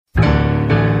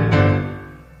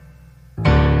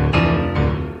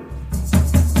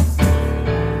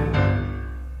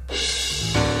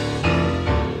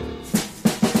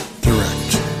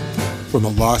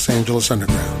from the Los Angeles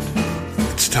Underground.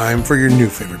 It's time for your new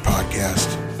favorite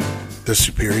podcast, The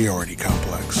Superiority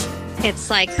Complex.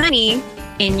 It's like honey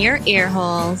in your ear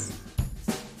holes.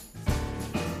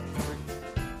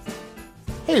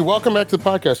 Hey, welcome back to the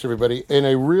podcast, everybody. In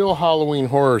a real Halloween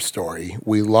horror story,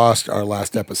 we lost our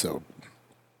last episode.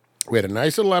 We had a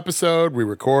nice little episode. We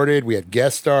recorded. We had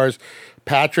guest stars.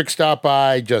 Patrick stopped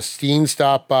by. Justine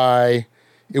stopped by.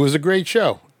 It was a great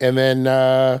show. And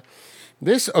then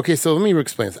so let me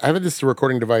explain this. I've had this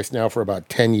recording device now for about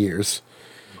 10 years.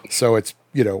 So it's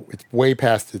way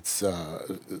past its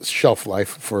shelf life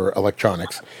for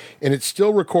electronics. And it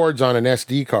still records on an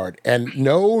SD card. And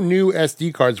no new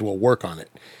SD cards will work on it.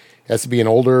 It has to be an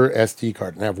older SD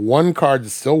card. And I have one card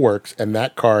that still works, and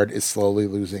that card is slowly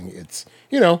losing its,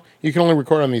 you can only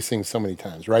record on these things so many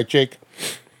times. Right, Jake?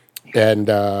 And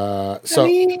for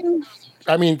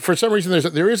some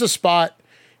reason, there is a spot.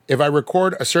 If I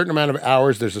record a certain amount of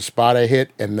hours, there's a spot I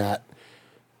hit, and that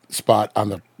spot on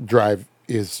the drive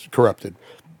is corrupted.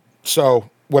 So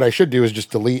what I should do is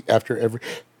just delete after every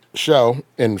show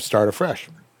and start afresh.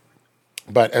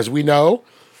 But as we know,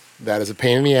 that is a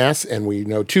pain in the ass, and we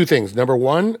know two things. Number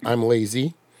one, I'm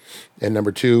lazy, and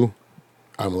number two,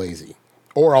 I'm lazy.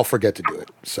 Or I'll forget to do it.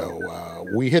 So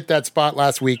we hit that spot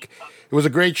last week. It was a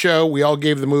great show. We all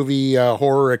gave the movie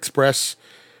Horror Express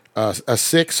a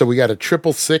 6, so we got a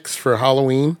 666 for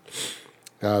Halloween.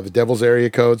 The Devil's Area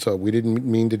Code, so we didn't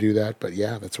mean to do that, but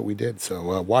yeah, that's what we did.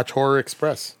 So watch Horror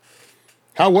Express.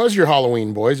 How was your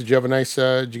Halloween, boys? Did you have a nice,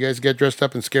 did you guys get dressed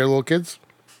up and scare little kids?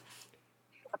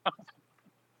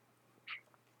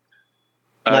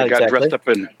 I got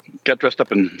dressed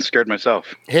up and scared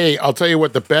myself. Hey, I'll tell you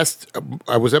what, the best,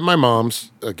 I was at my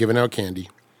mom's giving out candy,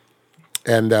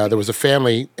 and there was a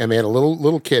family, and they had a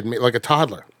little kid, like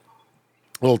a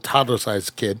little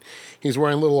toddler-sized kid. He's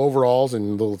wearing little overalls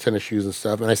and little tennis shoes and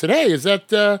stuff. And I said, "Hey,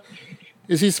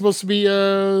 is he supposed to be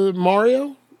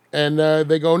Mario?" And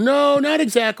they go, "No, not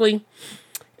exactly."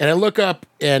 And I look up,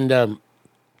 and the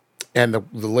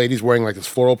lady's wearing like this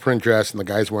floral print dress, and the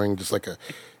guy's wearing just like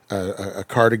a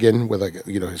cardigan with like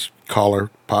his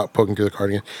collar poking through the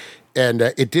cardigan, and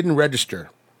it didn't register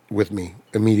with me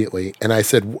immediately. And I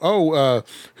said, "Oh,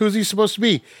 who's he supposed to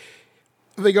be?"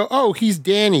 They go, "Oh, he's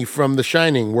Danny from The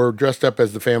Shining. We're dressed up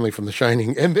as the family from The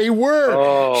Shining." And they were.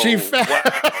 Oh,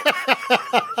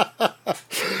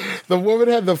 The woman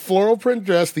had the floral print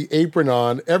dress, the apron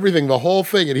on, everything, the whole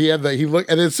thing. And he looked,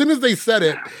 and as soon as they said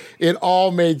it, it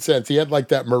all made sense. He had like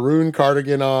that maroon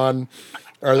cardigan on,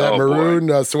 or that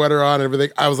maroon sweater on and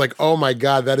everything. I was like, "Oh my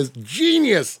God, that is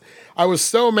genius." I was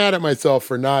so mad at myself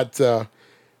for not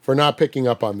picking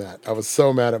up on that. I was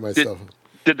so mad at myself.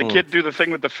 Did the kid do the thing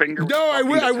with the finger? No, I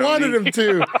wanted him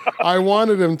to. I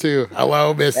wanted him to.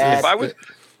 Hello, Mrs.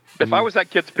 If I was that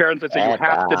kid's parents, I'd say you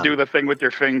have to do the thing with your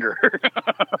finger.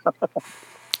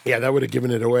 Yeah, that would have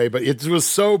given it away. But it was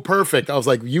so perfect. I was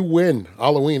like, "You win,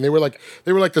 Halloween." They were like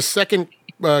the second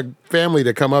family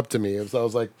to come up to me. So I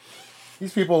was like,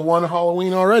 "These people won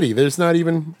Halloween already. It's not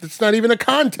even a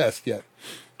contest yet."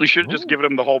 You should have just given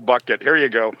them the whole bucket. Here you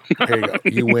go. Here you go.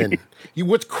 You win.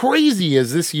 What's crazy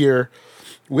is this year,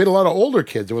 we had a lot of older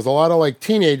kids. There was a lot of like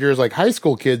teenagers, like high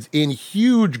school kids in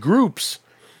huge groups,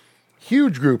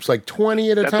 like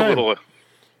 20 at a time.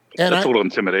 That's a little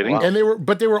intimidating. And they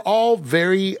were all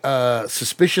very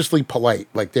suspiciously polite.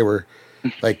 Like they were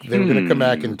going to come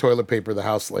back and toilet paper the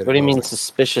house later. What do you mean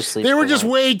suspiciously? They were just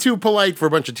way too polite for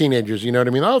a bunch of teenagers. You know what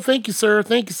I mean? "Oh, thank you, sir.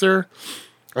 Thank you, sir."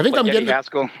 I think I'm getting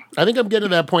to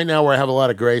that point now where I have a lot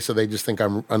of gray, so they just think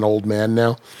I'm an old man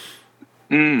now.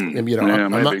 And,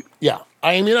 I'm not. Yeah.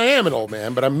 I am an old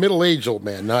man, but I'm middle-aged old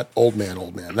man, not old man,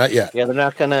 not yet. Yeah, they're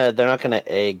not gonna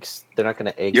egg some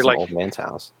like, old man's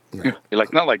house. No. You're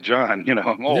like not like John,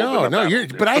 I'm old. No,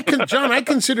 John, I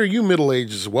consider you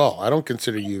middle-aged as well. I don't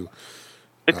consider you.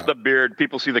 It's the beard.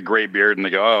 People see the gray beard and they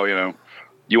go, "Oh,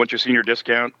 you want your senior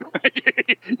discount?"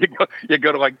 you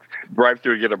go to like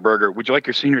drive-through to get a burger. "Would you like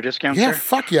your senior discount?" Yeah, sir?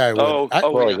 Fuck yeah, I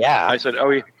would. Yeah. I said,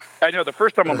 "Oh, yeah." I know. The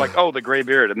first time I'm like, "Oh, the gray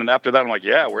beard," and then after that I'm like,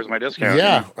 "Yeah, where's my discount?"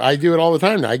 Yeah, I do it all the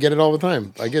time now. I get it all the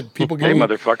time. I get people "Hey,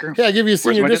 motherfucker! Yeah, I give you a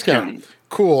senior Where's my discount."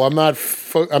 Cool. I'm not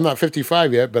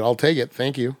 55 yet, but I'll take it.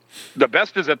 Thank you. The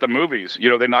best is at the movies.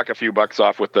 They knock a few bucks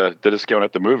off with the discount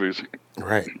at the movies.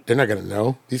 Right. They're not going to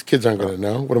know. These kids aren't going to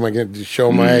know. What am I going to do?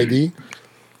 Show my ID?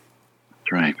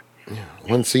 That's right. Yeah.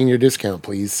 One senior discount,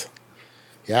 please.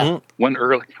 Yeah. One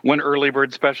early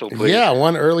bird special, please. Yeah,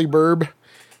 one early burb.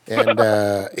 And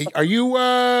are you?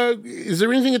 Is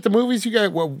there anything at the movies you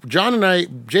got? Well, John and I,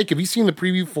 Jake, have you seen the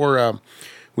preview for?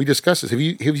 We discussed this. Have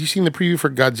you seen the preview for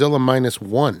Godzilla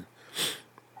 -1?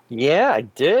 Yeah, I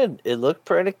did. It looked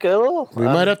pretty cool. We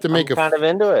might have to make I'm kind of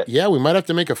into it. Yeah, we might have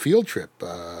to make a field trip.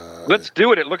 Let's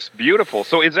do it. It looks beautiful.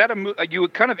 So is that you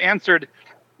kind of answered,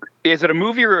 is it a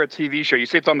movie or a TV show? You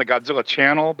say it's on the Godzilla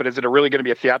channel, but is it really going to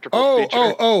be a theatrical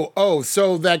feature?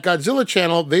 So that Godzilla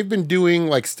channel, they've been doing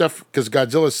like stuff because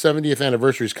Godzilla's 70th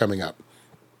anniversary is coming up.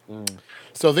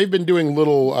 So they've been doing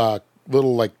little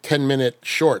like 10-minute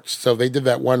shorts. So they did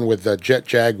that one with the Jet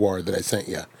Jaguar that I sent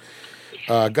you.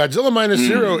 Godzilla Minus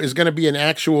Zero is going to be an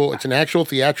actual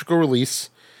theatrical release,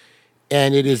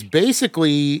 and it is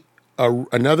basically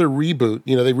another reboot.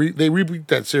 You know, they reboot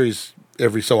that series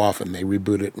every so often. They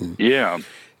reboot it,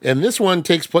 and this one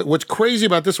takes place. What's crazy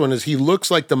about this one is he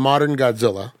looks like the modern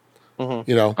Godzilla,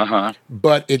 you know,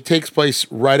 but it takes place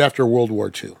right after World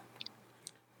War II.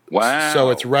 Wow! So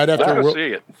it's right after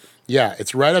see it. Yeah,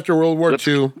 it's right after World War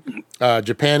II.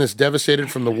 Japan is devastated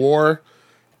from the war.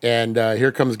 And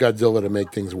here comes Godzilla to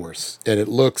make things worse. And it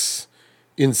looks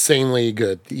insanely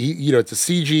good. It's a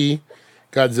CG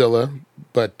Godzilla,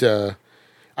 but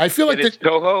I feel like... It's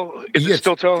Toho? Is it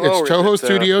still Toho? It's Toho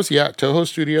Studios. Yeah, Toho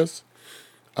Studios.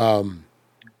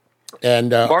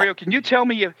 Mario, can you tell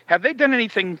me, have they done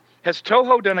anything... Has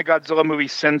Toho done a Godzilla movie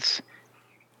since...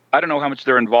 I don't know how much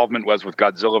their involvement was with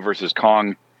Godzilla versus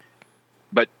Kong,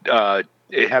 but...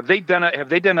 Have they done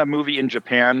a movie in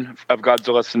Japan of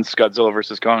Godzilla since Godzilla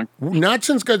versus Kong? Not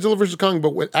since Godzilla versus Kong,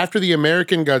 but after the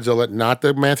American Godzilla, not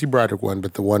the Matthew Broderick one,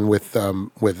 but the one with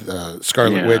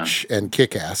Scarlet Witch and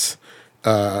Kick-Ass.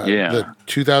 The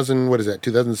 2000, what is that?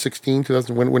 2016,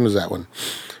 2000. When was that one?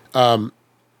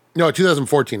 No,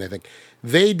 2014, I think.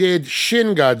 They did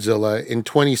Shin Godzilla in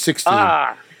 2016.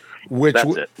 Which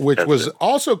was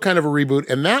also kind of a reboot,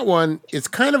 and that one it's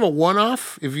kind of a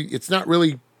one-off. It's not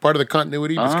really part of the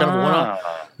continuity, but it's kind of a one-off.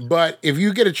 But if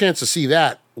you get a chance to see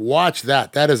that, watch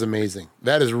that. That is amazing.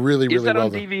 That is really, really well done.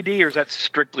 Is that on DVD or is that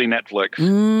strictly Netflix?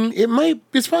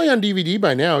 It's probably on DVD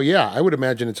by now. Yeah, I would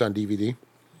imagine it's on DVD.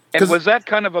 And was that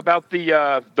kind of about the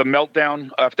meltdown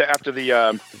after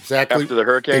the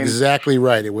hurricane? Exactly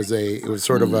right. It was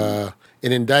sort of an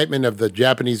indictment of the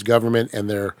Japanese government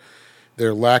and their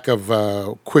lack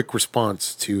of quick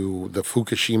response to the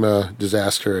Fukushima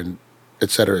disaster and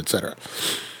et cetera, et cetera.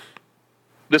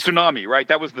 The tsunami, right?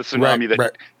 That was the tsunami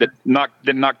that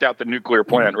knocked out the nuclear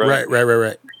plant, right?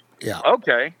 Right. Yeah.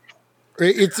 Okay.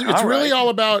 It's really all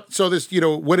about, so this,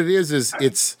 what it is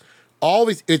it's all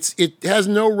these, it has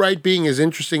no right being as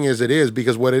interesting as it is,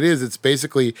 because what it is, it's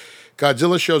basically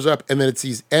Godzilla shows up and then it's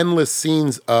these endless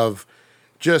scenes of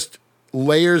just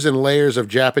layers and layers of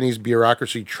Japanese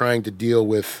bureaucracy trying to deal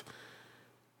with,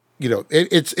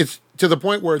 it's to the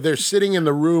point where they're sitting in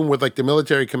the room with like the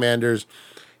military commanders,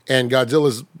 and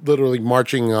Godzilla's literally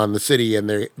marching on the city, and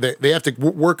they have to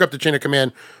work up the chain of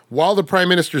command while the prime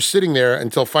minister's sitting there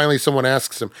until finally someone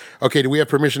asks him, "Okay, do we have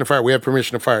permission to fire? We have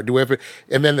permission to fire. Do we have?"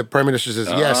 And then the prime minister says,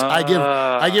 "Yes, I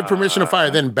give permission to fire."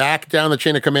 Then back down the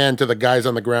chain of command to the guys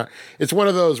on the ground. It's one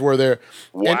of those where they're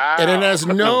and it has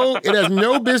no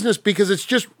business, because it's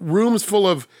just rooms full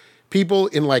of people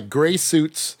in like gray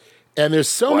suits. And there's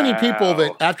so many people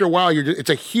that after a while, it's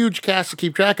a huge cast to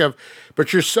keep track of,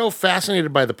 but you're so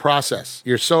fascinated by the process.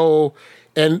 And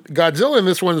Godzilla in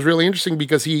this one is really interesting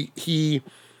because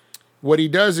what he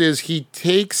does is he's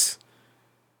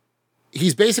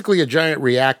basically a giant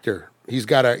reactor. He's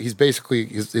basically,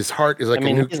 his heart is like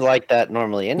he's like that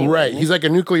normally anyway. Right. He's like a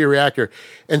nuclear reactor.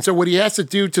 And so what he has to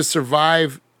do to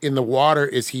survive in the water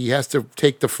is he has to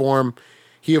take the form,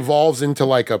 he evolves into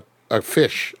like a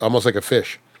fish, almost like a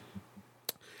fish.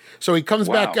 So he comes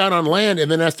back out on land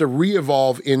and then has to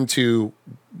re-evolve into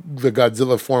the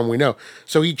Godzilla form we know.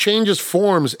 So he changes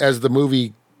forms as the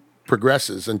movie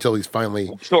progresses until he's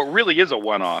finally... So it really is a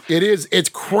one-off. It is. It's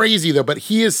crazy, though. But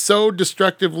he is so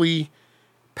destructively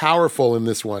powerful in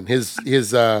this one.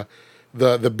 The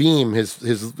beam,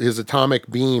 his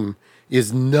atomic beam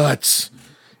is nuts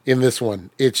in this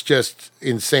one. It's just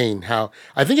insane how...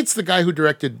 I think it's the guy who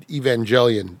directed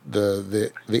Evangelion,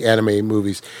 the anime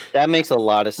movies. That makes a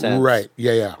lot of sense. Right,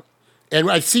 yeah. And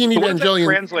I've seen Evangelion...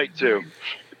 What does that translate to?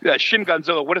 Shin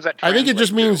Godzilla, what does that translate I think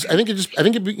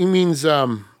it means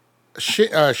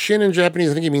Shin in Japanese,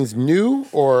 I think it means new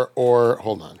or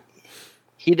hold on.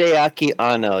 Hideaki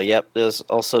Anno, yep. There's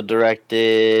also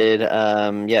directed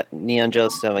Neon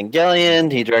Genesis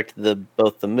Evangelion. He directed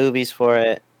both the movies for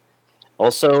it.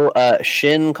 Also,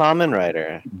 Shin Kamen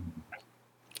Rider.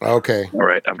 Okay. All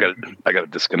right, I got to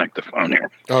disconnect the phone here.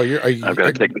 Oh, are you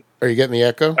getting the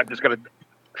echo? I just got to.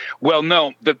 Well,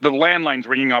 no, the landline's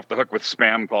ringing off the hook with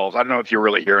spam calls. I don't know if you're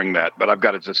really hearing that, but I've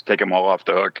got to just take them all off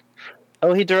the hook.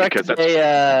 Oh, he directed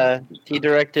a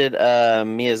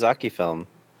Miyazaki film.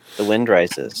 The Wind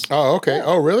Rises. Oh, okay.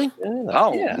 Oh, really?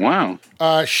 Wow.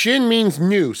 Shin means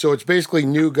new, so it's basically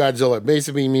new Godzilla. It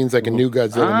basically means like a new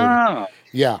Godzilla movie.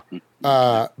 Yeah.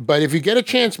 But if you get a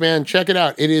chance, man, check it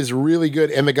out. It is really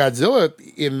good. And the Godzilla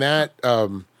in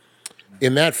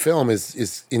that film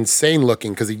is insane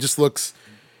looking because he just looks.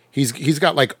 He's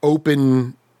got like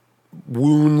open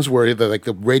wounds where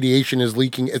the radiation is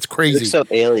leaking. It's crazy.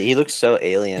 He looks so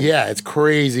alien. Yeah, it's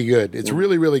crazy good. It's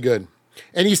really, really good.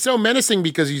 And he's so menacing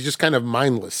because he's just kind of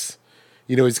mindless.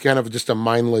 He's kind of just a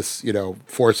mindless,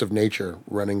 force of nature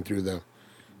running through the.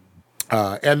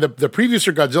 And the previous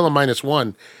Godzilla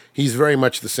 -1, he's very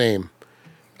much the same.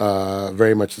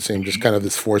 Very much the same. Just kind of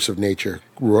this force of nature.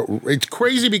 It's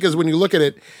crazy because when you look at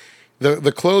it,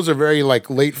 the clothes are very like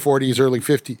late 40s, early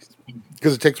 50s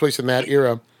because it takes place in that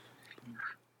era.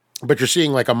 But you're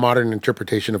seeing like a modern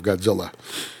interpretation of Godzilla.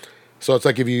 So it's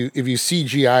like if you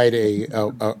CGI'd a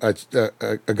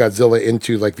Godzilla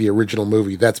into like the original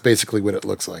movie, that's basically what it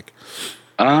looks like.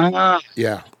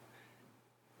 Yeah.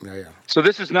 So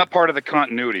this is not part of the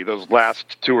continuity. Those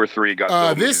last 2 or 3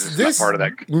 Godzilla movies. This is not part of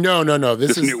that. No.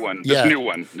 This is new one. Yeah, this new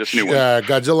one.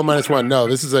 Godzilla -1. No,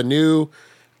 this is a new.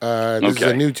 This is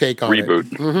a new take on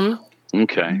reboot. It. Mm-hmm.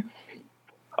 Okay.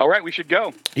 All right, we should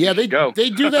go. Yeah, they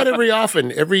do that every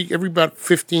often. Every about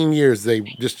 15 years, they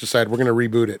just decide we're going to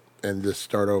reboot it and just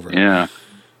start over. Yeah.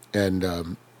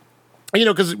 And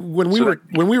because when we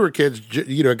were kids,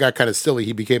 it got kind of silly.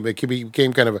 He became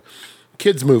kind of a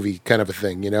kids movie kind of a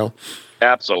thing.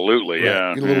 Absolutely. Right.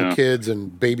 Yeah. Little kids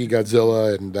and baby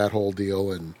Godzilla and that whole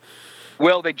deal. And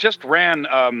well, they just ran.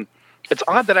 It's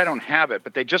odd that I don't have it,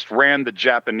 but they just ran the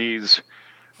Japanese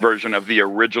version of the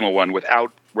original one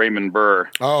without Raymond Burr.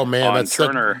 Oh man,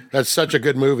 that's such a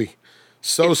good movie.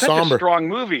 So it's somber. Such a strong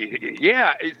movie.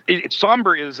 Yeah,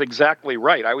 somber is exactly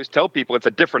right. I always tell people it's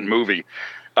a different movie.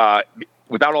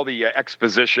 Without all the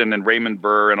exposition and Raymond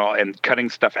Burr and cutting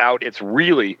stuff out, it's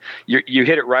really you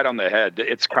hit it right on the head.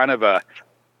 It's kind of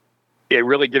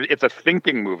it's a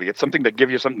thinking movie. It's something that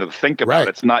gives you something to think about. Right.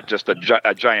 It's not just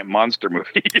a giant monster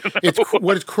movie.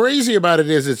 What's crazy about it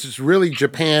is it's just really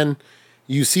Japan.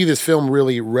 You see this film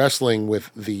really wrestling with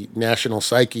the national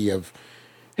psyche of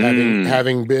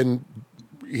having been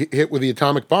hit with the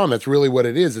atomic bomb. That's really what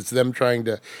it is. It's them trying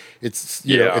to, it's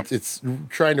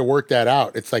trying to work that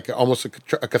out. It's like almost a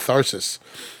catharsis.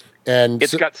 And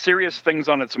it's got serious things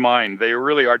on its mind. They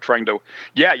really are trying to.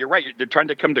 Yeah, you're right. They're trying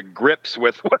to come to grips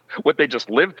with what they just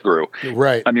lived through.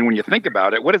 Right. I mean, when you think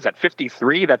about it, what is that?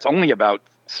 53? That's only about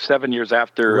 7 years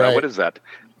after. Right. What is that?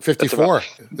 54.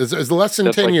 It's less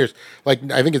than 10 years. Like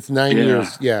I think it's 9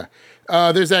 years. Yeah.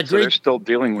 There's that so they're still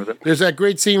dealing with it. There's that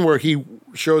great scene where he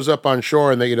shows up on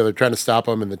shore and they're trying to stop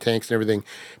him in the tanks and everything.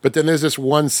 But then there's this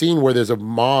one scene where there's a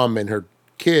mom and her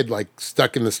kid like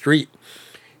stuck in the street.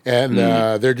 And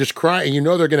they're just crying.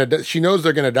 They're gonna. She knows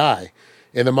they're gonna die,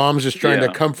 and the mom's just trying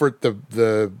to comfort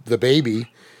the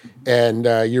baby. And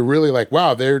you're really like,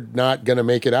 wow, they're not gonna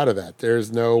make it out of that.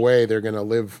 There's no way they're gonna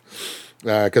live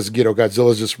because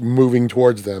Godzilla's just moving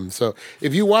towards them. So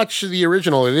if you watch the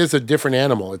original, it is a different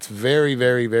animal. It's very,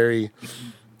 very, very.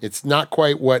 It's not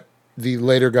quite what the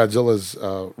later Godzillas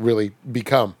really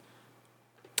become.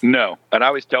 No, and I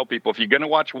always tell people if you're going to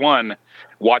watch one,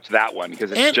 watch that one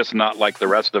because it's just not like the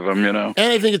rest of them, And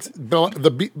I think it's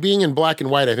being in black and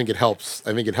white. I think it helps.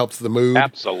 I think it helps the mood.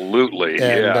 Absolutely,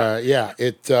 and,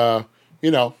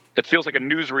 it feels like a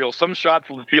newsreel. Some shots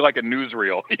will feel like a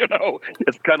newsreel.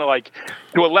 It's kind of like,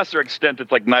 to a lesser extent,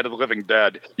 it's like Night of the Living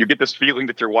Dead. You get this feeling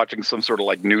that you're watching some sort of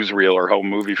like newsreel or home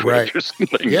movie footage or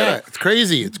something. Yeah, it's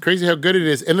crazy. It's crazy how good it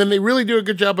is, and then they really do a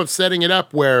good job of setting it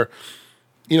up where.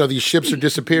 These ships are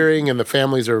disappearing and the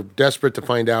families are desperate to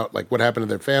find out like what happened to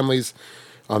their families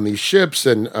on these ships.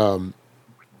 And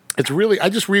it's really, I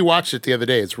just rewatched it the other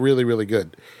day. It's really, really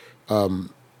good.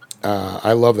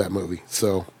 I love that movie.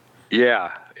 So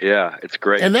yeah, it's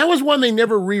great. And that was one they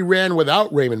never reran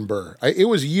without Raymond Burr. It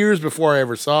was years before I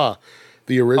ever saw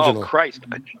the original. Oh, Christ.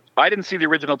 I didn't see the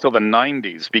original till the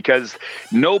 90s because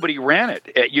nobody ran it.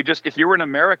 If you were in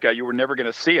America, you were never going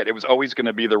to see it. It was always going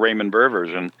to be the Raymond Burr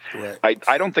version. Right.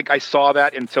 I don't think I saw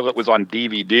that until it was on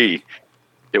DVD.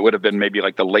 It would have been maybe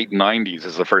like the late 90s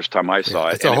is the first time I saw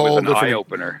it. And it was an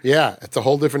eye-opener. Yeah, it's a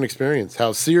whole different experience.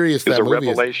 How serious that movie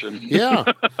is. It's a revelation. Yeah.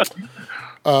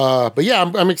 But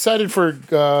yeah, I'm excited for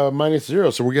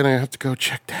 -0, so we're going to have to go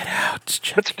check that out.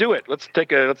 Let's do it. Let's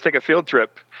take a field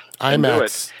trip.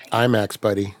 IMAX,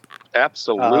 buddy.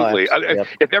 Absolutely.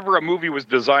 If ever a movie was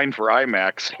designed for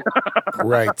IMAX.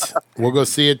 Right. We'll go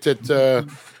see it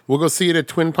at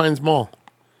Twin Pines Mall.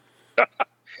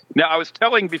 Now,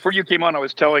 before you came on, I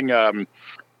was telling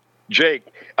Jake,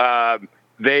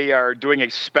 they are doing a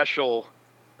special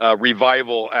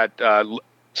revival at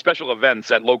special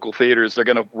events at local theaters. They're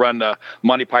going to run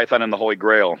Monty Python and the Holy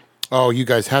Grail. Oh, you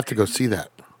guys have to go see that.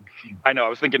 I know. I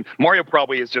was thinking Mario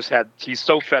probably he's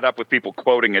so fed up with people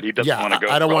quoting it. He doesn't want to go.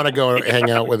 I don't want to go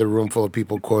hang out with a room full of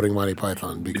people quoting Monty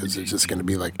Python because it's just going to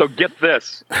be like. So get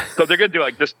this. So they're going to do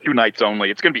like this 2 nights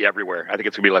only. It's going to be everywhere. I think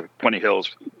it's going to be like 20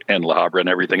 Hills and La Habra and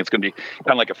everything. It's going to be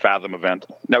kind of like a Fathom event.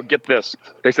 Now get this.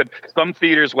 They said some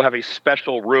theaters will have a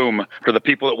special room for the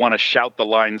people that want to shout the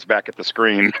lines back at the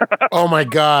screen. Oh my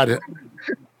God.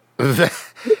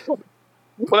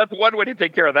 Well, that's one way to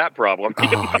take care of that problem.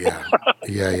 Oh,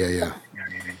 yeah.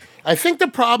 I think the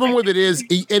problem with it is,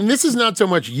 and this is not so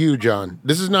much you, John.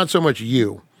 This is not so much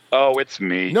you. Oh, it's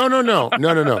me. No.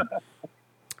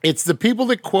 It's the people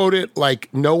that quote it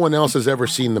like no one else has ever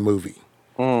seen the movie.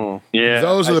 Yeah,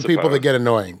 Those are the people that get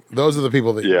annoying. Those are the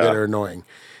people that are annoying.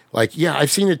 Like, yeah, I've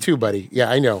seen it too, buddy. Yeah,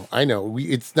 I know.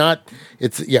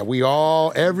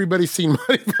 Everybody's seen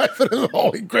Monty Python and the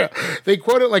Holy Grail. They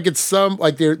quote it like it's some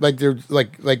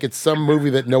it's some movie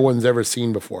that no one's ever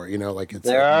seen before. You know, like it's.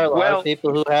 There are a lot of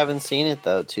people who haven't seen it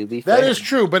though. To be fair, that is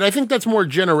true, but I think that's more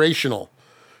generational.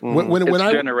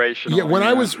 Generational. Yeah, when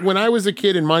I was a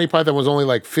kid and Monty Python was only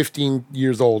like 15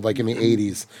 years old, like in the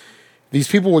 80s, these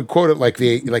people would quote it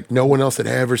like no one else had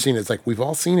ever seen it. It's like we've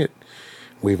all seen it.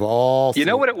 We've all seen You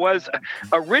know what it was?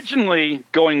 Originally,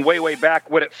 going way, way back,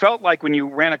 what it felt like when you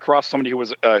ran across somebody who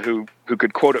was who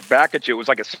could quote it back at you, it was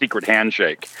like a secret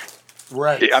handshake.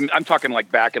 Right. I'm talking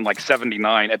like back in like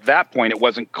 79. At that point, it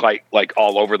wasn't quite like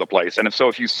all over the place. And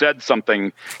if you said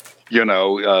something,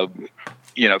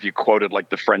 if you quoted like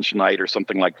the French Knight or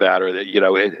something like that, or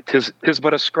tis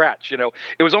but a scratch, it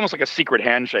was almost like a secret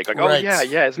handshake. Like, right. Oh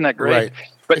yeah, isn't that great? Right.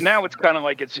 But now it's kind of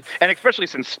like and especially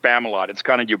since Spamalot, it's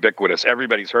kind of ubiquitous.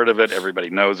 Everybody's heard of it. Everybody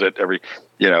knows it.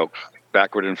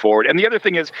 Backward and forward. And the other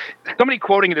thing is, somebody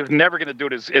quoting it is never going to do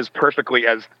it as perfectly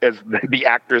as the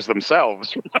actors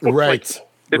themselves. Right.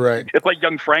 Right. It's like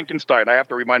Young Frankenstein. I have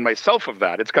to remind myself of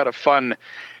that. It's kind of fun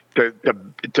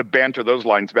to banter those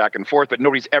lines back and forth, but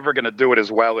nobody's ever going to do it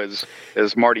as well as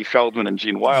Marty Feldman and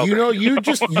Gene Wilder. You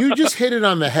just hit it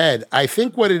on the head. I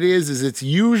think what it is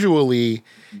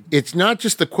it's not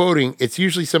just the quoting. It's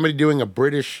usually somebody doing a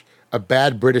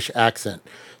bad British accent.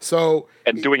 So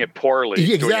and doing it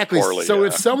poorly. Exactly.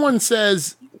 If someone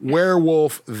says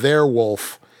werewolf, their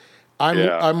wolf,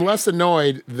 I'm less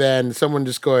annoyed than someone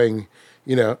just going,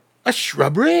 a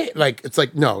shrubbery. Like it's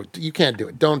like no, you can't do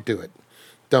it. Don't do it.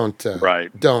 Don't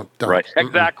right. Don't right.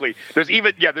 Exactly.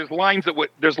 There's lines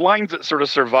that sort of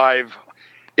survive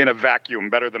in a vacuum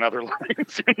better than other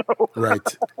lines.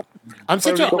 Right. I'm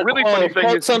such a really funny thing.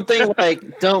 Quote something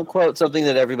like don't quote something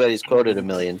that everybody's quoted a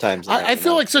million times. I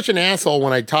feel like such an asshole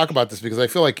when I talk about this because I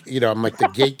feel like I'm like the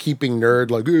gatekeeping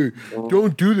nerd. Like, hey,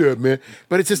 don't do that, man.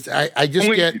 But it's just I just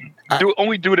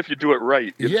only do it if you do it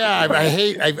right. Yeah,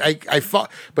 I fought,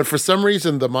 but for some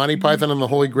reason the Monty Python and the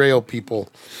Holy Grail people.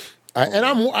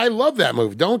 I love that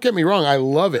movie. Don't get me wrong. I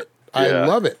love it. I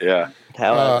love it. Yeah.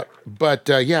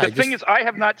 The thing is, I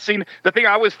have not seen. The thing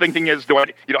I was thinking is,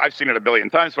 I've seen it a billion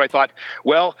times, but I thought,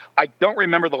 well, I don't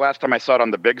remember the last time I saw it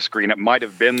on the big screen. It might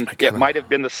have been the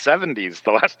 70s.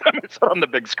 The last time I saw it on the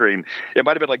big screen, it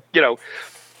might have been like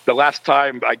the last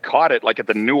time I caught it, like at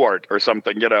the Nuart or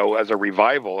something, as a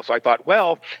revival. So I thought,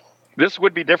 well, this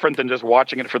would be different than just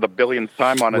watching it for the billionth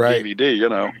time on a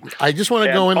DVD, I just want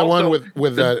to go into one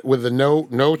with the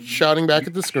no shouting back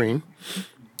at the screen,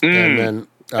 and then.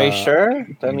 Are you sure?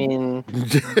 I mean,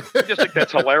 I just think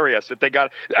that's hilarious.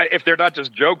 If they're not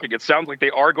just joking, it sounds like they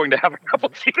are going to have a couple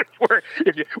theaters where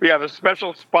we have a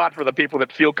special spot for the people that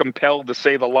feel compelled to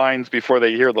say the lines before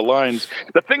they hear the lines.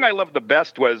 The thing I loved the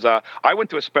best was I went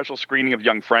to a special screening of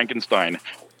Young Frankenstein.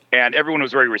 And everyone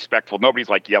was very respectful. Nobody's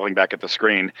like yelling back at the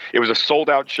screen. It was a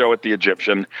sold-out show at the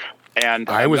Egyptian, and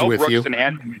I was Mel with Brooks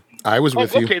you. I was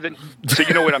with you. Okay, then. So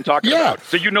you know what I'm talking about.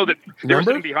 So you know that they were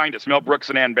sitting behind us. Mel Brooks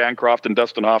and Anne Bancroft and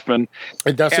Dustin Hoffman.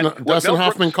 And Dustin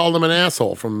Hoffman called him an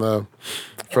asshole from the.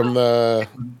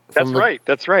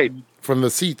 That's right. From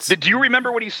the seats. Do you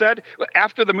remember what he said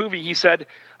after the movie? He said,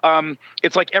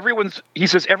 "It's like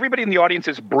everybody in the audience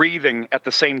is breathing at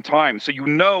the same time, so you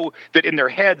know that in their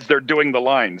heads they're doing the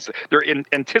lines, they're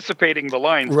anticipating the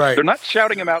lines. Right. They're not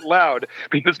shouting them out loud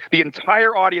because the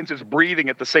entire audience is breathing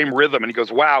at the same rhythm." And he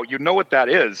goes, "Wow, you know what that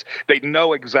is? They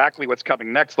know exactly what's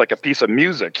coming next, like a piece of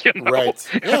music, Right?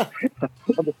 Yeah,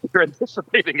 they're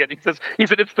anticipating it." He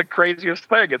said it's the craziest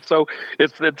thing.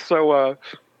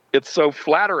 It's so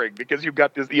flattering because you've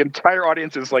got the entire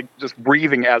audience is like just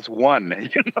breathing as one.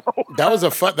 That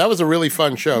was a really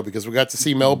fun show because we got to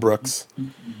see Mel Brooks.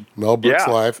 Mel Brooks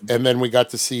Yeah. live, and then we got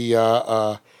to see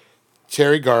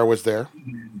Terry Garr was there.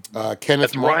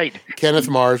 Kenneth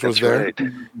Mars was there. Right.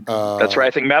 That's right.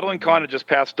 I think Madeline Kahn had just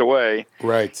passed away.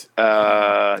 Right.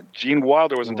 Gene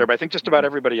Wilder wasn't there, but I think just about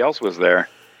everybody else was there.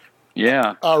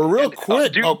 Yeah. Real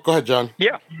quick. Go ahead, John.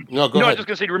 Yeah. No, go I ahead. was just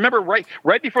going to say, remember right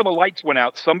before the lights went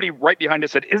out, somebody right behind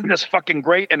us said, "Isn't this fucking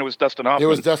great?" And it was Dustin Hoffman. It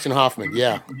was Dustin Hoffman.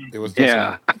 Yeah. It was Dustin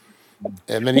Hoffman.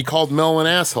 And then he called Mel an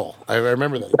asshole. I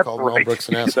remember that. He called Mel Brooks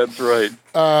an asshole. That's right.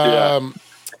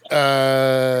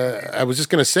 I was just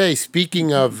going to say,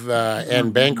 speaking of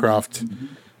Anne Bancroft,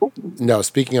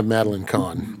 speaking of Madeline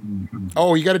Kahn.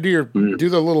 Oh, you got to do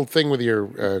the little thing with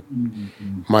your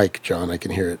mic, John. I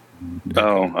can hear it.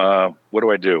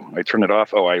 What do? I turn it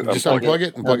off? I just unplug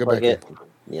it and plug it back in.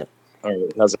 Yep. All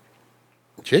right. How's it?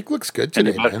 Jake looks good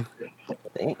today, man.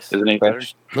 Thanks. Isn't he better?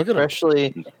 Look at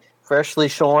him. Freshly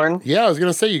shorn. Yeah, I was going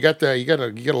to say you got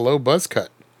a low buzz cut.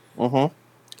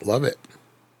 Mm-hmm. Love it.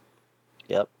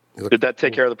 Yep. Did that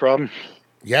take care of the problem?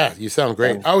 Yeah, you sound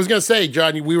great. I was going to say,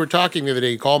 John, we were talking the other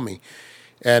day. You called me,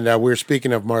 and we were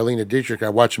speaking of Marlene Dietrich. I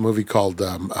watched a movie called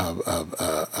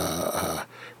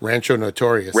Rancho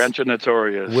Notorious. Rancho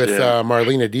Notorious. With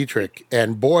Marlene Dietrich.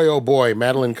 And boy, oh boy,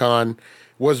 Madeline Kahn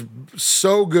was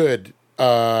so good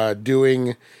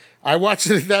doing... I watched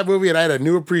that movie, and I had a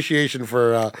new appreciation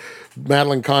for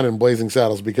Madeline Kahn in Blazing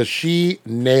Saddles because she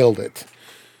nailed it.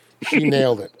 She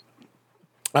nailed it.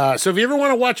 So if you ever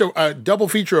want to watch a double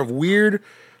feature of weird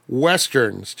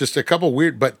westerns, just a couple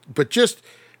weird, but just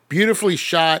beautifully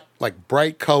shot, like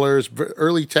bright colors,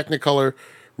 early Technicolor,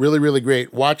 really, really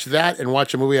great. Watch that and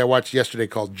watch a movie I watched yesterday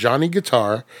called Johnny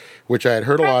Guitar, which I had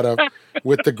heard a lot of,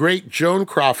 with the great Joan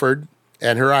Crawford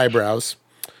and her eyebrows.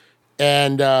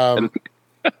 And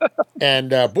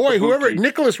boy, whoever,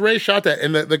 Nicholas Ray shot that,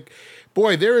 and the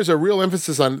boy, there is a real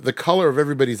emphasis on the color of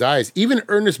everybody's eyes, even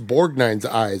Ernest Borgnine's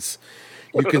eyes.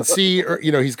 You can see,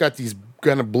 he's got these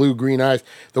kind of blue-green eyes.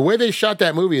 The way they shot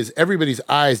that movie is everybody's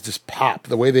eyes just pop,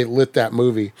 the way they lit that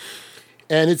movie.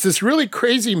 And it's this really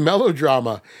crazy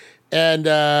melodrama. And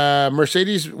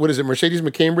Mercedes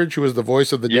McCambridge, who was the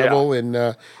voice of the devil in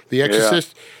The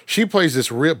Exorcist, she plays this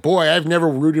real... Boy, I've never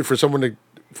rooted for someone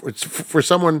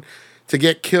to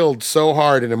get killed so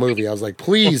hard in a movie. I was like,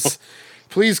 please...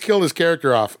 Please kill this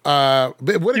character off. But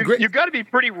what a great... You got to be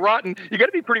pretty rotten. You got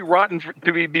to be pretty rotten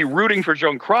to be rooting for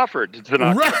Joan Crawford to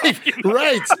not. Right. You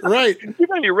got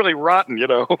to be really rotten,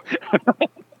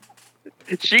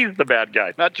 She's the bad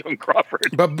guy, not Joan Crawford.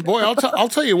 But boy, I'll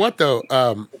tell you what though.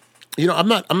 I'm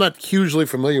not hugely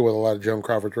familiar with a lot of Joan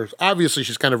Crawford's works. Obviously,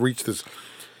 she's kind of reached this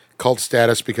cult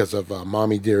status because of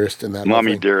Mommy Dearest and that.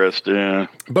 Mommy Dearest, yeah.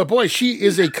 But boy, she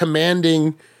is a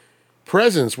commanding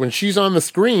presence when she's on the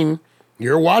screen.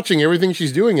 You're watching everything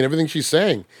she's doing and everything she's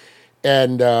saying.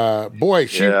 And boy,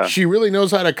 she really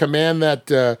knows how to command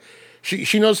that.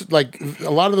 She knows, like a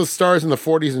lot of the stars in the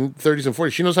 40s and 30s and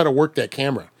 40s, she knows how to work that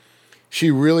camera. She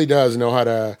really does know how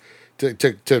to.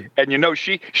 And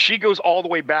she goes all the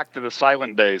way back to the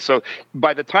silent days. So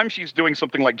by the time she's doing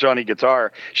something like Johnny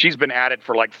Guitar, she's been at it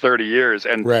for like 30 years.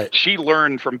 And she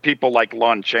learned from people like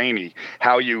Lon Chaney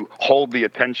how you hold the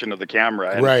attention of the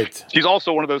camera. And she's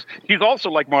also one of those. She's also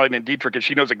like Marlene Dietrich, and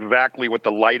she knows exactly what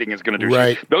the lighting is going to do.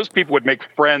 Right. Those people would make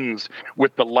friends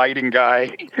with the lighting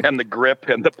guy and the grip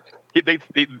and the.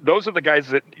 Those are the guys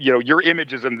that your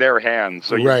image is in their hands.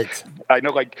 So I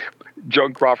know, like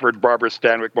Joan Crawford, Barbara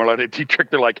Stanwyck, Marlene Dietrich.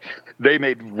 They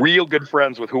made real good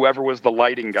friends with whoever was the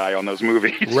lighting guy on those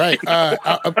movies. Right.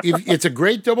 It's a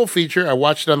great double feature. I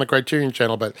watched it on the Criterion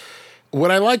Channel, but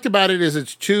what I liked about it is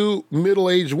it's two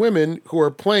middle-aged women who are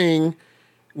playing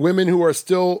women who are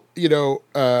still,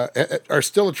 are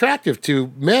still attractive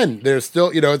to men. They're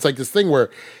still, it's like this thing where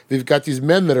they've got these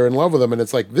men that are in love with them, and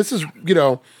it's like this is,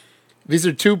 these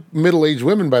are two middle-aged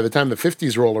women by the time the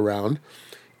 50s roll around,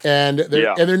 and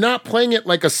they're not playing it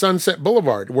like a Sunset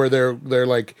Boulevard where they're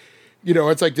like,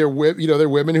 it's like they're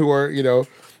women who are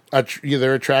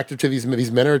they're attracted to these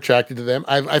men are attracted to them.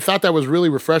 I thought that was really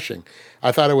refreshing.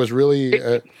 I thought it was really.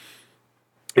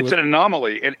 It's an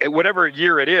anomaly. And whatever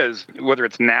year it is, whether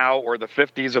it's now or the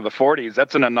 50s or the 40s,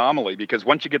 that's an anomaly because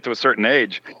once you get to a certain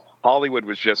age, Hollywood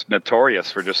was just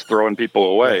notorious for just throwing people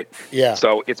away. Yeah.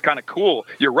 So it's kind of cool.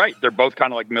 You're right. They're both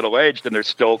kind of like middle-aged, and they're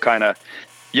still kind of,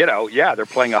 they're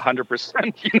playing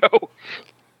 100%,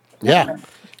 Yeah.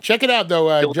 Check it out,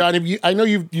 though, John. I know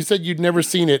you said you'd never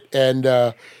seen it,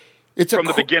 and it's from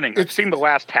the beginning. I've seen the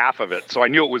last half of it, so I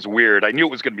knew it was weird. I knew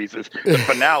it was going to be this. The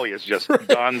finale is just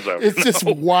gonzo. It's just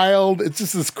wild. It's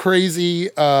just this crazy,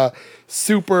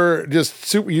 super.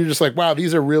 You're just like, wow,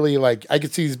 these are really like. I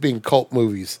could see these being cult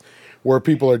movies, where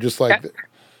people are just like,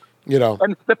 You know,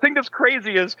 And the thing that's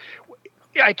crazy is,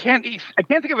 I can't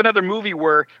think of another movie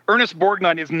where Ernest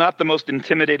Borgnine is not the most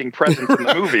intimidating presence in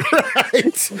the movie.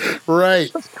 right.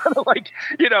 It's kind of like,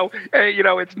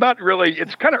 it's not really.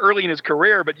 It's kind of early in his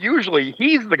career, but usually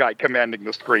he's the guy commanding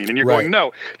the screen, and you're Right. going,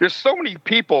 no. There's so many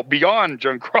people beyond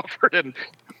Joan Crawford and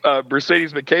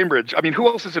Mercedes McCambridge. I mean, who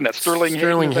else is in that? Sterling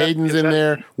Hayden's in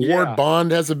there. Ward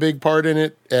Bond has a big part in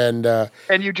it, and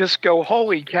you just go,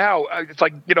 holy cow! It's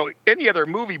like, any other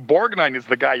movie, Borgnine is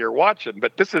the guy you're watching,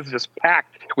 but this is just packed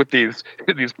with these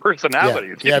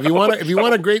personalities. Yeah. If you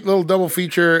want a great little double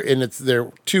feature, and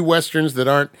they're two westerns that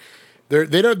aren't.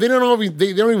 They don't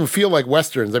even feel like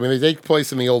westerns. I mean, they take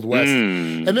place in the Old West.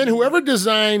 And then whoever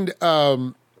designed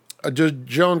Joan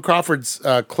Crawford's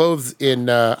clothes in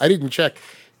I didn't check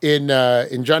in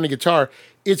Johnny Guitar.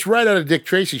 It's right out of Dick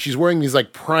Tracy. She's wearing these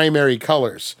like primary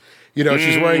colors. She's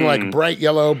wearing like bright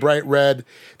yellow, bright red.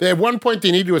 At one point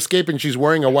they need to escape, and she's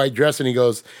wearing a white dress, and he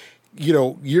goes,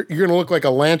 you're going to look like a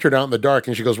lantern out in the dark.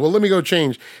 And she goes, well, let me go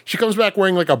change. She comes back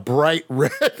wearing like a bright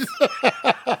red,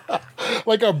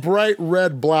 like a bright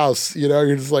red blouse.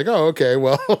 You're just like, oh, okay,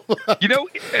 well.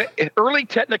 Early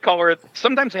Technicolor,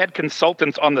 sometimes they had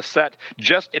consultants on the set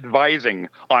just advising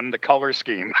on the color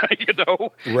scheme,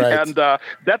 Right. And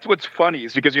that's what's funny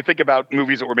is because you think about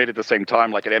movies that were made at the same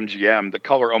time, like at MGM, the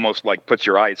color almost like puts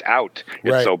your eyes out.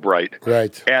 It's so bright.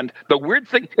 Right. And the weird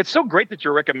thing, it's so great that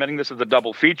you're recommending this as a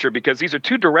double feature because these are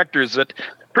two directors that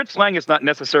Fritz Lang is not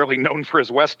necessarily known for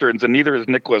his westerns, and neither is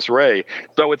Nicholas Ray.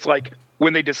 So it's like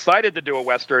when they decided to do a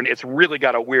western, it's really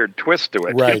got a weird twist to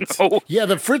it. Right. Yeah,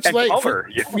 the Fritz Lang.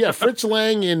 Fritz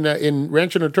Lang in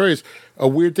Rancho Notorious. A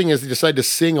weird thing is they decide to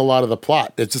sing a lot of the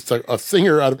plot. It's just a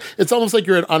singer out of. It's almost like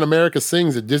you're on America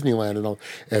Sings at Disneyland and all.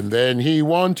 And then he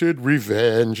wanted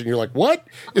revenge, and you're like, what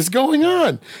is going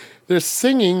on? They're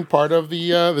singing part of the.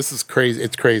 This is crazy.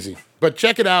 It's crazy. But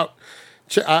check it out.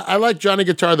 I like Johnny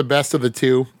Guitar the best of the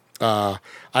two.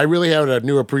 I really have a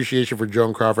new appreciation for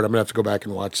Joan Crawford. I'm gonna have to go back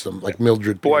and watch some, like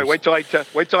Mildred Pierce. Boy, wait till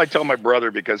I tell my brother,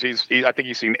 because I think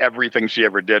he's seen everything she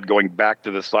ever did, going back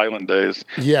to the silent days.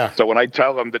 Yeah. So when I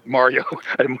tell him that Mario,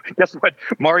 and guess what,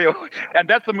 Mario, and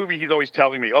that's the movie he's always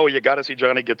telling me, oh, you got to see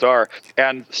Johnny Guitar,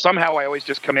 and somehow I always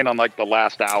just come in on like the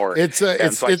last hour. I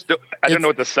don't know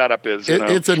what the setup is.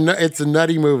 It's a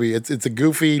nutty movie. It's a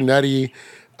goofy, nutty.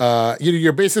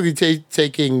 You're basically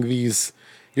taking these.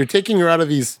 You're taking her out of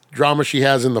these dramas she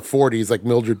has in the 40s, like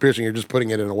Mildred Pierce, and you're just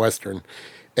putting it in a Western.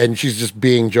 And she's just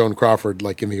being Joan Crawford,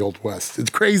 like in the Old West. It's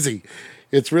crazy.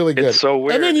 It's really good. It's so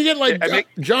weird. And then you get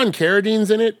John Carradine's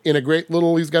in it in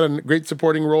he's got a great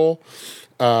supporting role.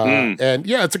 And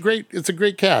yeah, it's a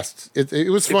great cast. It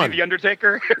was fun. Is he the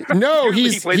Undertaker? No,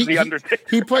 he plays the Undertaker.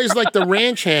 He plays like the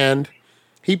ranch hand.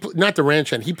 Not the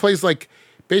ranch hand. He plays like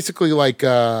basically like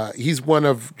he's one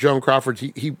of Joan Crawford's.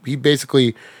 He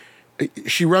basically.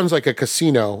 She runs like a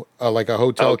casino, like a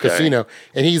hotel casino,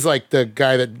 and he's like the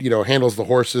guy that handles the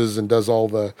horses and does all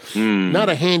the. Not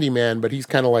a handyman, but he's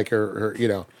kind of like her.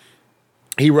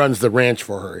 He runs the ranch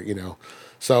for her.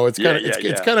 So it's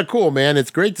kind of cool, man.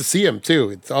 It's great to see him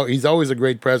too. He's always a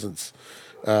great presence.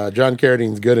 John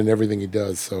Carradine's good in everything he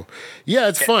does. So yeah,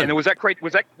 it's fun. And was that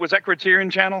Criterion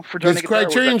Channel for Johnny Guitar?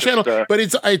 It's Criterion Channel, but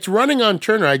it's running on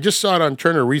Turner. I just saw it on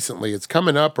Turner recently. It's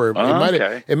coming up, or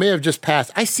it may have just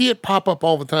passed. I see it pop up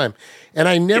all the time, and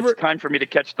I never. It's time for me to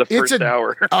catch the first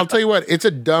hour. I'll tell you what, it's a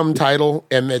dumb title,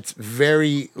 and it's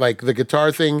very like the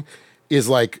guitar thing. Is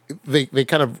like they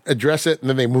kind of address it and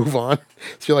then they move on.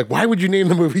 So you're like, why would you name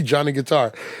the movie Johnny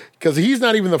Guitar? Because he's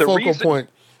not even the focal point.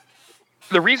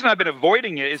 The reason I've been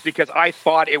avoiding it is because I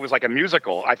thought it was like a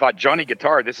musical. I thought Johnny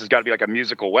Guitar, this has got to be like a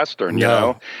musical Western, you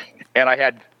know? And I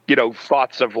had,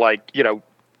 thoughts of like,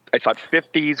 I thought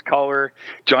 50s color,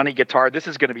 Johnny Guitar, this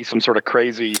is going to be some sort of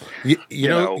crazy, you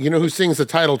know who sings the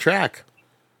title track?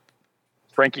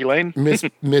 Frankie Lane?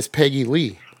 Miss Peggy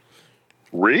Lee.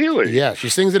 Really? Yeah, she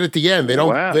sings it at the end. They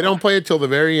don't play it till the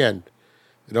very end.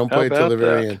 They don't play it till the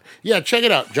very end. Yeah, check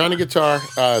it out. Johnny Guitar.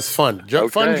 It's fun.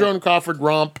 Fun Joan Crawford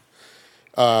romp.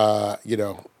 No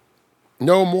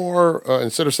more,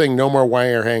 instead of saying no more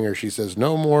wire hanger, she says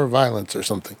no more violence or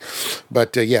something.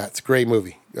 But yeah, it's a great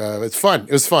movie. It's fun.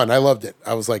 It was fun. I loved it.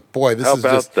 I was like, boy, this is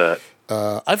just...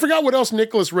 I forgot what else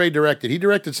Nicholas Ray directed. He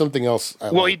directed something else.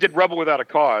 He did Rebel Without a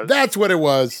Cause. That's what it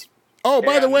was. Oh,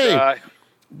 by the way,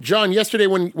 John, yesterday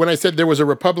when I said there was a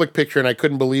Republic picture and I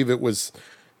couldn't believe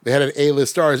they had an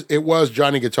A-list stars, it was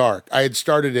Johnny Guitar. I had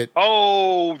started it.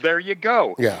 Oh, there you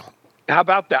go. Yeah. How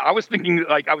about that? I was thinking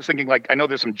like I know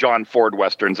there's some John Ford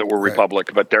westerns that were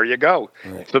Republic, but there you go.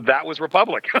 Right. So that was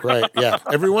Republic. Right. Yeah.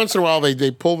 Every once in a while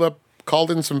they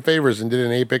called in some favors and did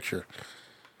an A picture.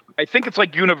 I think it's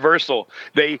like Universal.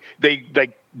 They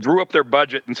drew up their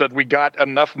budget and said we got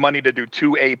enough money to do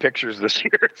 2A pictures this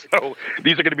year, so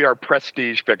these are going to be our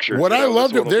prestige pictures. What I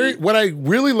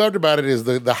really loved about it is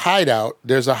the hideout.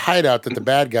 There's a hideout that the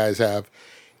bad guys have,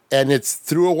 and it's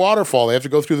through a waterfall. They have to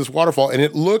go through this waterfall, and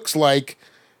it looks like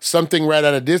something right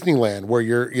out of Disneyland, where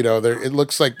you're, you know, there. It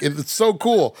looks like it's so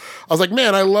cool. I was like,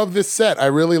 man, I love this set. I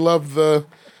really love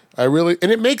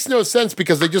and it makes no sense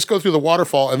because they just go through the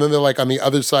waterfall and then they're like on the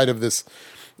other side of this.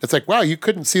 It's like, wow, you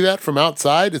couldn't see that from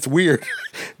outside. It's weird,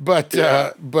 but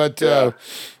yeah,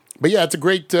 it's a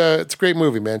great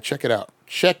movie, man. Check it out.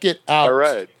 All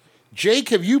right. Jake,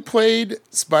 have you played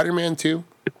Spider-Man 2?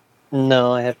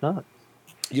 No, I have not.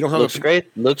 You don't have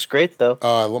great. Looks great though.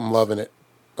 I'm loving it.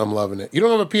 You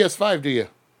don't have a PS5, do you?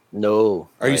 No.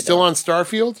 Are you still on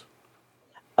Starfield?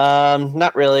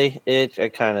 Not really.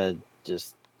 I kind of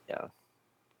just, yeah.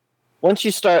 Once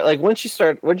you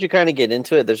kind of get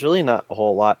into it, there's really not a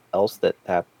whole lot else that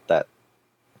I feel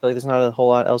like there's not a whole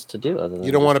lot else to do other than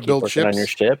you don't want to build ships on your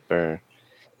ship, or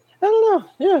I don't know.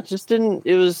 Yeah, it just didn't.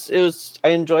 It was. I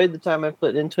enjoyed the time I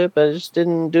put into it, but it just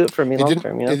didn't do it for me long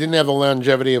term. You know? It didn't have the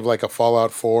longevity of like a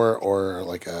Fallout 4 or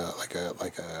like a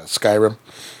Skyrim.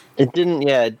 It didn't.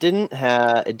 Yeah, it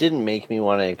didn't make me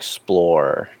want to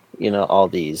explore, all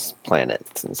these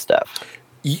planets and stuff.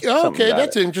 Yeah, okay,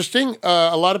 that's interesting.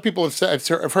 A lot of people have said,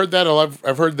 I've heard that.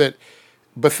 I've heard that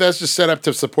Bethesda set up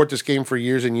to support this game for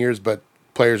years and years, but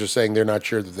players are saying they're not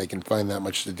sure that they can find that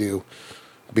much to do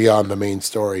beyond the main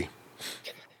story.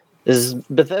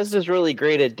 Bethesda's really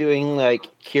great at doing like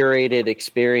curated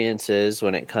experiences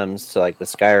when it comes to like the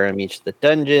Skyrim, each of the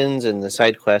dungeons and the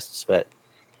side quests, but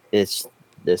this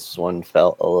one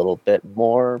felt a little bit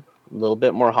more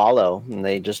hollow, and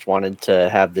they just wanted to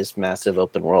have this massive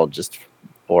open world just to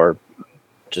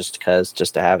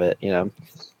have it,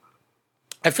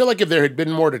 I feel like if there had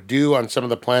been more to do on some of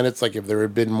the planets, like if there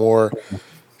had been more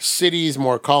cities,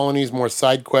 more colonies, more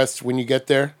side quests when you get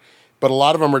there, but a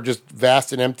lot of them are just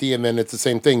vast and empty, and then it's the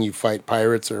same thing. You fight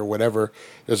pirates or whatever.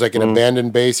 There's like an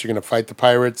abandoned base. You're going to fight the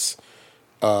pirates.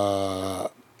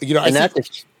 That's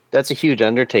a huge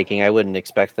undertaking. I wouldn't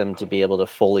expect them to be able to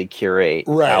fully curate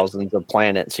thousands of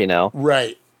planets,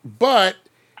 Right. But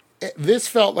this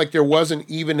felt like there wasn't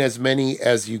even as many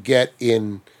as you get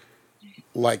in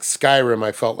like Skyrim.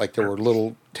 I felt like there were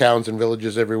little towns and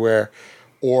villages everywhere.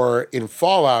 Or in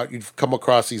Fallout, you'd come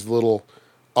across these little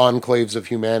enclaves of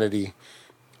humanity,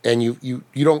 and you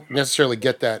don't necessarily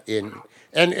get that in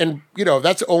and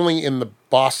that's only in the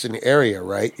Boston area,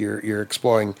 right? You're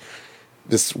exploring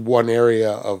this one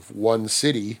area of one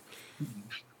city,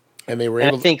 and they were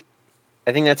able. I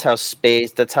think that's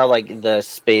how like the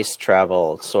space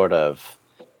travel sort of,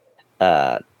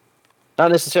 not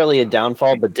necessarily a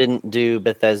downfall, but didn't do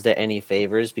Bethesda any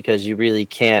favors, because you really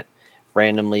can't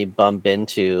randomly bump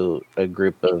into a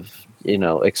group of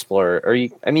explorer, or you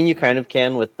kind of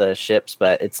can with the ships,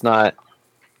 but it's not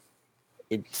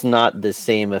the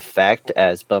same effect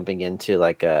as bumping into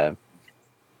like a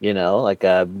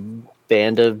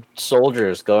band of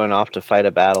soldiers going off to fight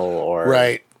a battle, or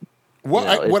right.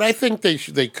 What I think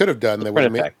they could have done, they would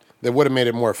have made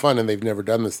it more fun, and they've never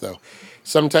done this though.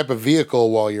 Some type of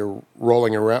vehicle while you're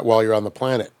rolling around, while you're on the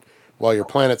planet, while you're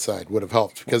planet side would have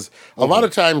helped, because a lot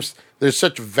of times there's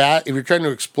such if you're trying to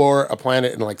explore a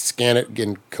planet and like scan it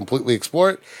and completely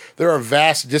explore it, there are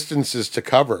vast distances to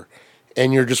cover,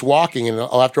 and you're just walking, and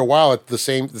after a while the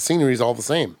scenery is all the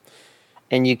same.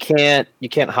 And you can't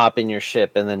hop in your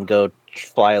ship and then go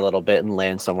fly a little bit and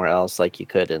land somewhere else like you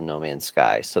could in No Man's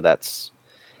Sky. So that's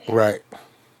right.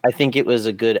 I think it was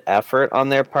a good effort on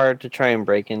their part to try and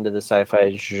break into the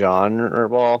sci-fi genre.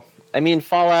 Well,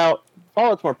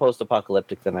 Fallout's more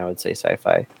post-apocalyptic than I would say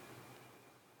sci-fi.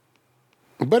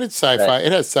 But it's sci-fi.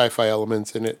 It has sci-fi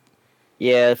elements in it.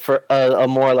 Yeah, for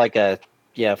more like the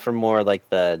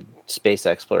space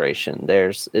exploration.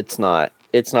 It's not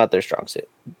their strong suit.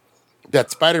 That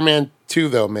Spider-Man 2,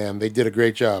 though, man, they did a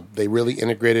great job. They really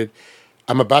integrated.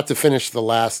 I'm about to finish the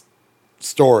last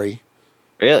story.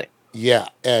 Really? Yeah,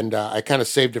 and I kind of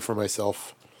saved it for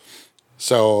myself.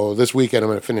 So this weekend I'm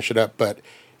going to finish it up. But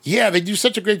yeah, they do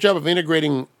such a great job of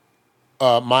integrating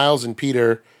Miles and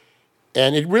Peter.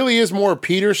 And it really is more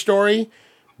Peter's story,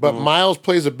 but Miles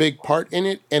plays a big part in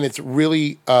it. And it's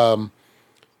really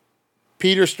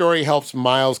Peter's story helps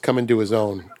Miles come into his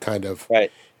own, kind of. Right.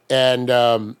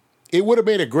 And it would have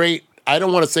made a great, I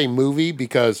don't want to say movie,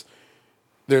 because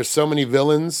there's so many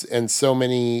villains and so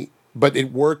many, but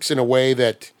it works in a way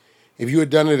that if you had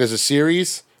done it as a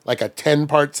series, like a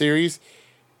 10-part series,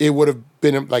 it would have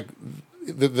been like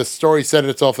the story set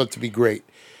itself up to be great,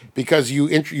 because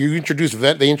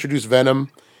they introduce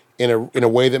Venom in a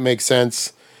way that makes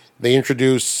sense. They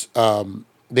introduce.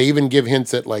 They even give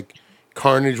hints that like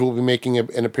Carnage will be making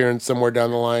an appearance somewhere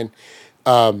down the line.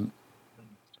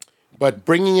 But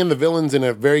bringing in the villains in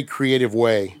a very creative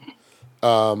way,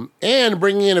 and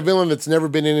bringing in a villain that's never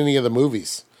been in any of the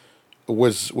movies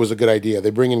was a good idea. They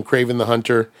bring in Kraven the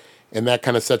Hunter, and that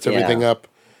kind of sets everything up.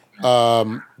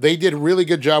 They did a really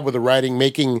good job with the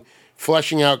writing,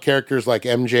 fleshing out characters like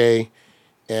MJ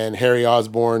and Harry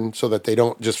Osborn so that they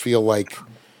don't just feel like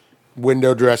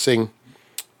window dressing.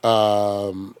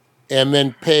 And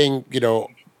then paying, give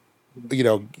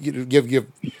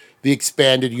the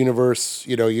expanded universe,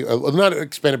 not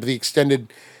expanded, but the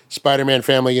extended Spider-Man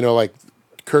family, like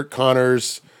Kurt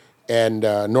Connors and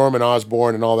Norman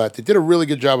Osborn and all that. They did a really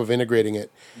good job of integrating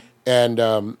it,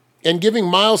 and giving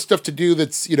Miles stuff to do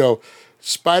that's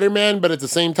Spider-Man, but at the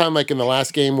same time, like in the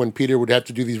last game when Peter would have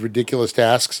to do these ridiculous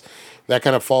tasks, that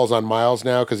kind of falls on Miles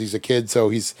now because he's a kid, so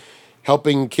he's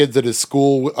helping kids at his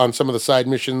school on some of the side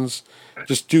missions.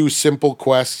 Just do simple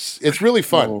quests. It's really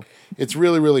fun. It's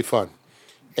really, really fun.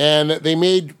 And they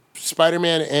made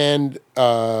Spider-Man and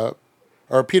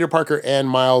or Peter Parker and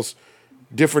Miles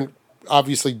different.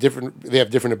 Obviously, different. They have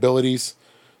different abilities,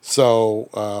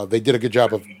 so they did a good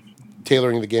job of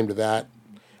tailoring the game to that.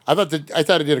 I thought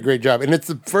it did a great job, and it's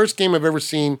the first game I've ever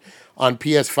seen on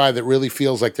PS5 that really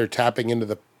feels like they're tapping into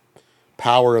the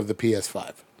power of the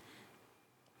PS5.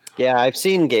 Yeah, I've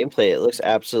seen gameplay. It looks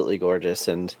absolutely gorgeous,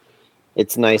 and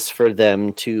it's nice for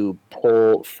them to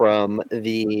pull from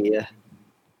the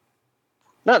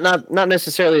not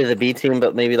necessarily the B team,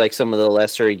 but maybe like some of the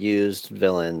lesser used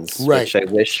villains, right?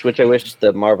 Which I wish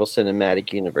the Marvel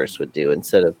Cinematic Universe would do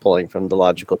instead of pulling from the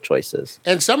logical choices.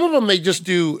 And some of them they just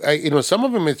do. Some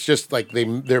of them it's just like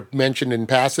they're mentioned in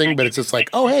passing, but it's just like,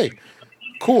 oh hey,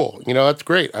 cool, that's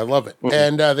great. I love it. Mm-hmm.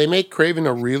 And they make Kraven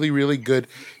a really, really good.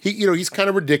 He's kind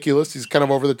of ridiculous. He's kind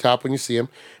of over the top when you see him,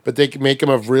 but they can make him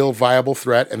a real viable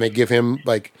threat, and they give him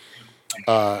like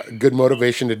good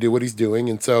motivation to do what he's doing.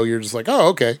 And so you're just like, oh,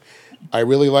 okay. I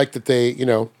really like that they,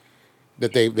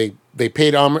 they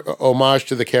paid homage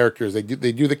to the characters. They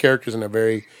do the characters in a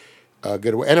very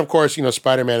good way. And of course,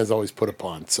 Spider-Man is always put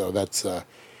upon, so that's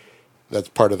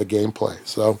part of the gameplay.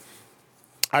 So.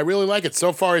 I really like it.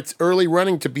 So far, it's early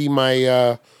running to be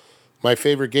my my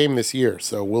favorite game this year.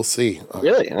 So we'll see.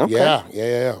 Really? Okay.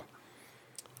 Yeah.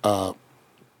 I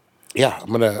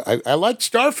like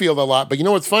Starfield a lot, but you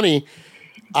know what's funny?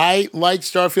 I like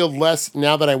Starfield less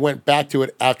now that I went back to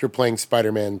it after playing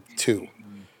Spider-Man 2.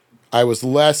 I was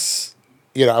less,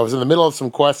 I was in the middle of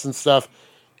some quests and stuff,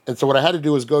 and so what I had to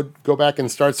do was go back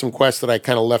and start some quests that I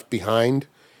kind of left behind.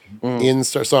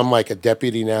 So I'm like a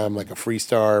deputy now. I'm like a free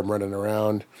star. I'm running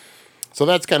around. So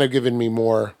that's kind of given me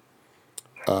more,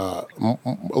 a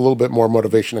little bit more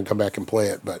motivation to come back and play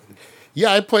it. But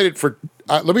yeah, I played it for.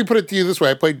 Let me put it to you this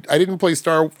way: I didn't play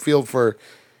Starfield for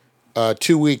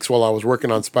 2 weeks while I was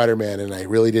working on Spider-Man, and I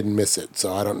really didn't miss it.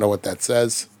 So I don't know what that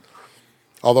says.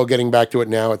 Although getting back to it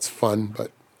now, it's fun.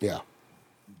 But yeah.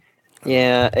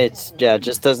 Yeah,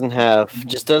 just doesn't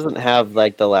have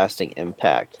like the lasting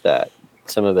impact that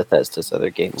some of Bethesda's other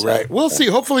games. Right. We'll see.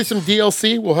 Hopefully some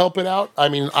DLC will help it out. I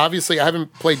mean, obviously I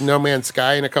haven't played No Man's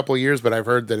Sky in a couple of years, but I've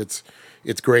heard that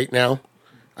it's great now.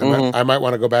 I might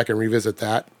want to go back and revisit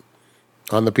that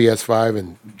on the PS5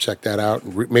 and check that out.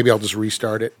 And maybe I'll just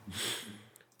restart it.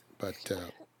 But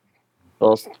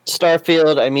well,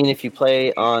 Starfield, I mean, if you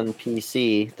play on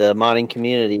PC, the modding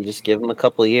community, just give them a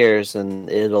couple of years and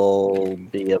it'll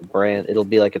be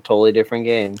like a totally different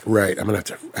game. Right. I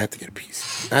have to get a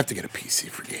PC. I have to get a PC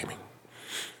for gaming.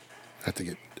 I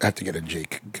have to get a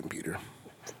Jake computer.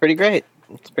 It's pretty great.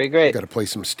 I got to play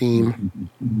some Steam.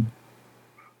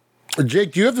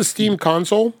 Jake, do you have the Steam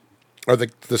console or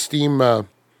the Steam?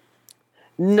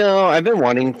 No, I've been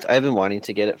wanting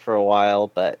to get it for a while,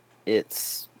 but I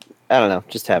don't know.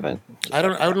 Just haven't. I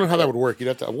don't know how that would work. You'd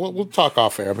have to. We'll talk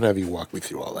off air. I'm gonna have you walk me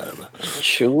through all that.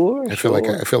 Sure. I feel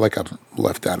like I'm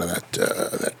left out of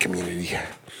that community.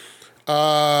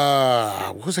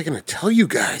 What was I gonna tell you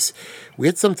guys? We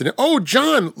had something. Oh,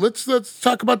 John, let's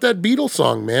talk about that Beatles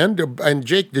song, man. And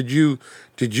Jake, did you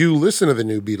listen to the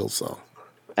new Beatles song?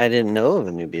 I didn't know of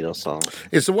a new Beatles song.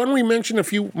 It's the one we mentioned a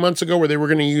few months ago where they were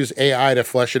going to use AI to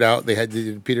flesh it out. They had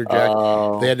to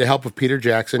They had the help of Peter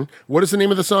Jackson. What is the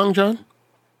name of the song, John?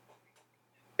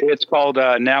 It's called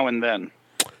Now and Then.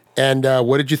 And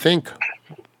what did you think?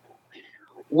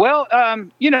 Well,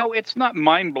 it's not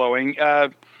mind-blowing.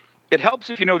 It helps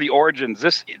if you know the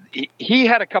origins. He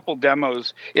had a couple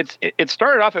demos. It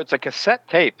started off, it's a cassette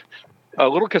tape a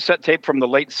little cassette tape from the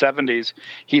late 70s.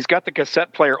 He's got the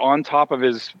cassette player on top of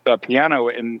his piano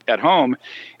at home,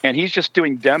 and he's just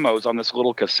doing demos on this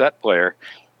little cassette player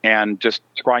and just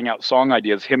trying out song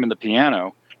ideas, him and the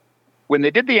piano. When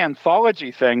they did the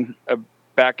anthology thing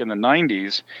back in the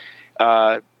 90s,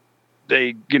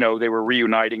 they were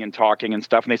reuniting and talking and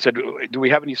stuff, and they said, do we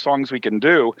have any songs we can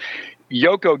do?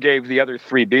 Yoko gave the other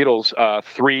three Beatles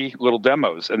 3 little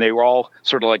demos, and they were all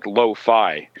sort of like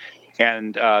lo-fi.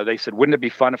 And they said, wouldn't it be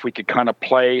fun if we could kind of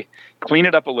clean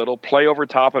it up a little, play over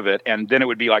top of it, and then it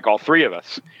would be like all three of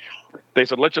us. They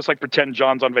said, let's just like pretend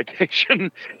John's on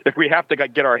vacation. If we have to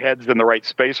get our heads in the right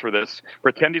space for this,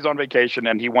 pretend he's on vacation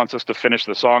and he wants us to finish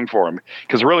the song for him.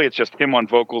 Because really it's just him on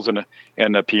vocals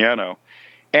and a piano.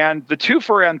 And the two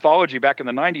for anthology back in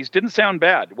the 90s didn't sound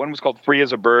bad. One was called Free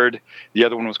as a Bird. The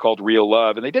other one was called Real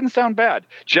Love. And they didn't sound bad.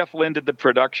 Jeff Lynne did the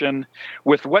production.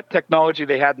 With what technology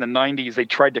they had in the 90s, they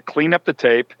tried to clean up the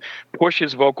tape, push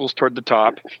his vocals toward the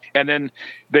top. And then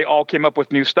they all came up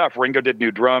with new stuff. Ringo did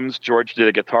new drums. George did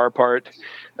a guitar part.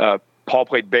 Paul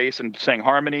played bass and sang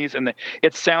harmonies. And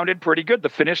it sounded pretty good. The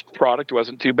finished product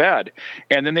wasn't too bad.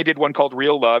 And then they did one called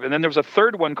Real Love. And then there was a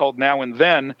third one called Now and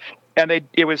Then. And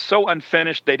it was so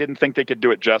unfinished, they didn't think they could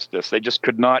do it justice. They just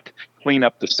could not clean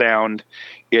up the sound.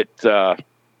 So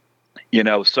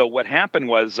what happened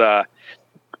was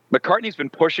McCartney's been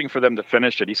pushing for them to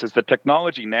finish it. He says the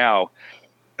technology now,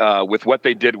 with what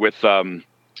they did with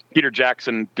Peter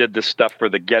Jackson did this stuff for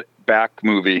the Get Back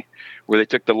movie, where they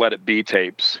took the Let It Be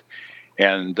tapes,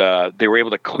 and they were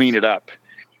able to clean it up.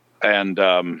 And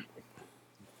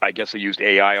I guess they used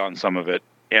AI on some of it.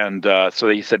 And so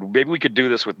they said, maybe we could do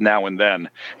this with Now and Then,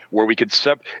 where we could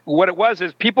what it was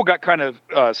is people got kind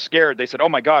of scared. They said, oh,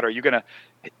 my God, are you going to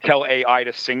tell AI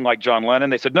to sing like John Lennon?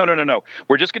 They said, no.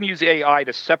 We're just going to use AI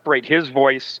to separate his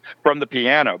voice from the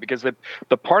piano, because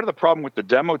the part of the problem with the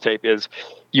demo tape is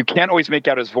you can't always make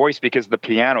out his voice because the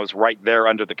piano is right there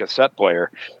under the cassette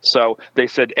player. So they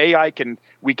said,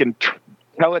 we can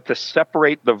tell it to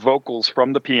separate the vocals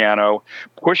from the piano,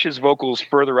 push his vocals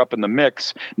further up in the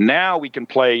mix. Now we can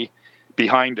play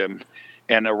behind him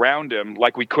and around him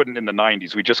like we couldn't in the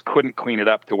 90s. We just couldn't clean it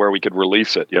up to where we could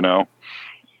release it,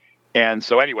 And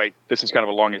so anyway, this is kind of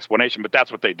a long explanation, but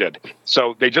that's what they did.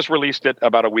 So they just released it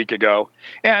about a week ago.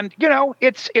 And,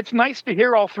 it's nice to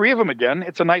hear all three of them again.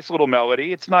 It's a nice little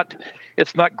melody. It's not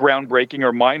groundbreaking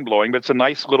or mind-blowing, but it's a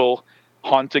nice little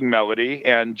haunting melody,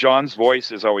 and John's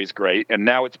voice is always great, and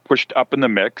now it's pushed up in the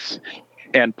mix,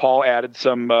 and Paul added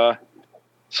some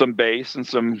bass and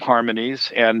some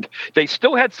harmonies, and they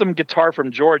still had some guitar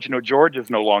from George. George is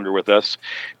no longer with us,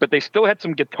 but they still had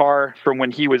some guitar from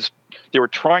when they were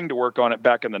trying to work on it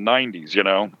back in the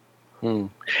 90s,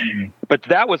 But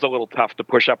that was a little tough to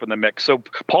push up in the mix. So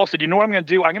Paul said, you know what I'm going to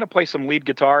do? I'm going to play some lead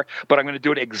guitar, but I'm going to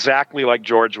do it exactly like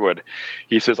George would.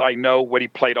 He says, I know what he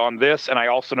played on this, and I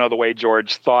also know the way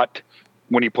George thought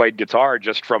when he played guitar,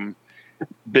 just from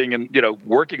being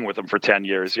working with him for 10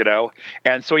 years,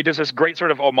 And so he does this great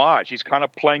sort of homage. He's kind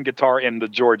of playing guitar in the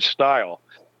George style.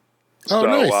 Oh,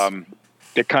 nice.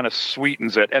 It kind of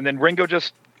sweetens it. And then Ringo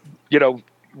just,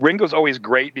 Ringo's always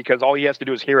great because all he has to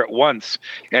do is hear it once,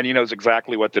 and he knows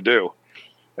exactly what to do.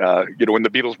 When the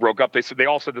Beatles broke up, they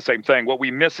all said the same thing. What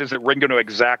we miss is that Ringo knew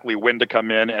exactly when to come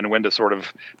in and when to sort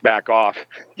of back off.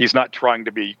 He's not trying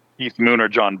to be Keith Moon or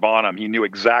John Bonham. He knew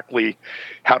exactly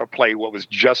how to play what was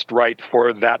just right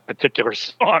for that particular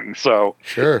song. So,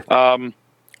 sure.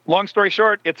 Long story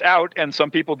short, it's out, and some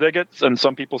people dig it, and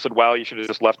some people said, well, you should have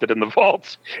just left it in the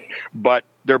vaults. But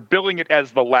they're billing it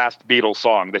as the last Beatles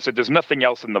song. They said, there's nothing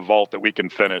else in the vault that we can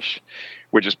finish,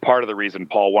 which is part of the reason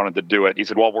Paul wanted to do it. He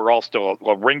said, well,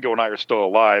 Ringo and I are still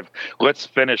alive. Let's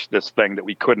finish this thing that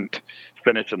we couldn't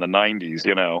finish in the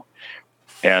 90s,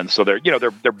 And so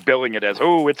they're billing it as,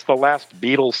 it's the last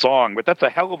Beatles song, but that's a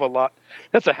hell of a lot.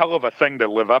 That's a hell of a thing to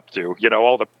live up to.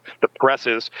 All the press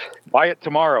is, buy it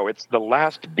tomorrow. It's the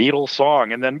last Beatles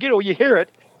song. And then, you hear it,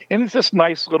 and it's this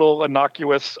nice little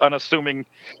innocuous, unassuming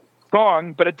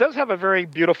song, but it does have a very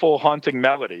beautiful, haunting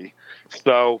melody.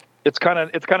 So it's kind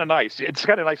of nice. It's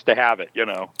kind of nice to have it,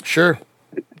 Sure.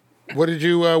 What would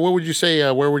you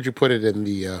say, where would you put it in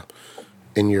the,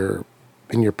 in your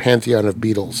pantheon of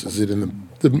Beatles? Is it in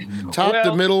the top,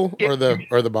 the middle, or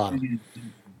the bottom?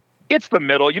 It's the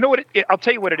middle. You know what? I'll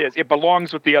tell you what it is. It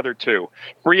belongs with the other two,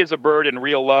 Free as a Bird and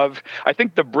Real Love. I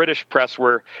think the British press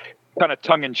were kind of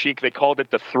tongue-in-cheek. They called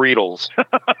it the Threedles.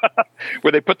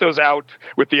 Where they put those out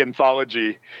with the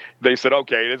anthology, they said,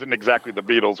 okay, it isn't exactly the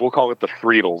Beatles. We'll call it the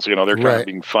Threedles. They're kind of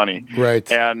being funny. Right.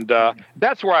 And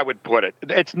that's where I would put it.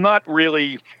 It's not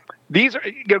really these are,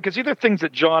 because these are things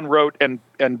that John wrote and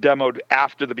demoed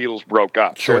after the Beatles broke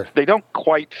up. Sure. So they don't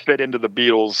quite fit into the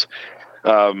Beatles.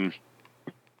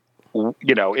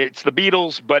 It's the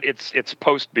Beatles, but it's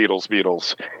post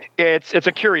Beatles. It's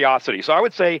a curiosity. So I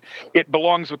would say it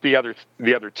belongs with the other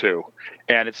two,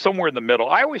 and it's somewhere in the middle.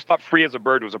 I always thought "Free as a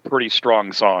Bird" was a pretty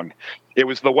strong song. It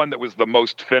was the one that was the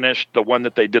most finished, the one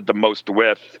that they did the most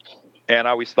with, and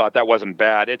I always thought that wasn't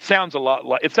bad. It sounds a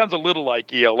little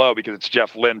like ELO because it's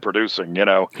Jeff Lynne producing.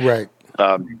 Right.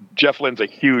 Jeff Lynne's a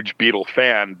huge Beatle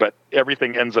fan, but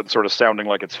everything ends up sort of sounding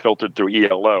like it's filtered through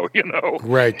ELO,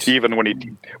 Right. Even when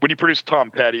he produced Tom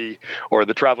Petty or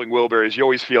the Traveling Wilburys, you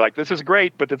always feel like this is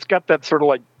great, but it's got that sort of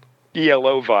like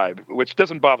ELO vibe, which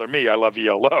doesn't bother me. I love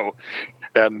ELO.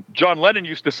 And John Lennon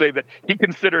used to say that he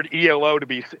considered ELO to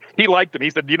be, he liked them. He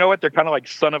said, you know what? They're kind of like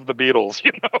Son of the Beatles,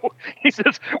 He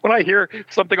says, when I hear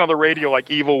something on the radio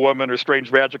like Evil Woman or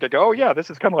Strange Magic, I go, oh yeah, this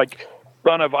is kind of like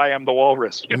Son of I Am the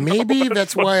Walrus. Maybe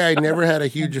that's why I never had a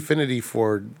huge affinity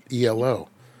for ELO.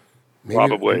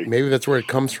 Probably. Maybe that's where it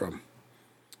comes from.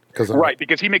 Right,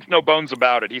 because he makes no bones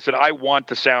about it. He said, I want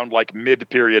to sound like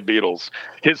mid-period Beatles.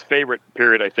 His favorite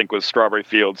period, I think, was Strawberry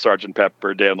Fields, Sgt.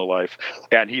 Pepper, Day in the Life.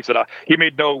 And he said, he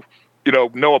made no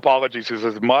apologies. He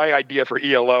says, my idea for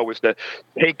ELO was to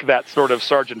take that sort of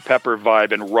Sgt. Pepper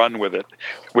vibe and run with it,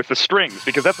 with the strings,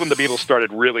 because that's when the Beatles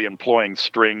started really employing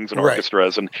strings and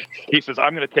orchestras. And he says,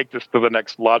 I'm going to take this to the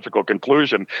next logical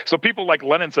conclusion. So people like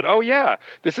Lennon said, oh yeah,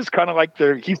 this is kind of like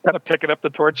he's kind of picking up the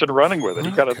torch and running with it.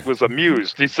 He kind of was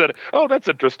amused. He said, oh, that's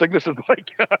interesting. This is like,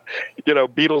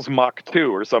 Beatles Mach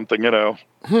 2 or something,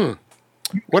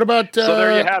 What about? So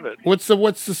there you have it. What's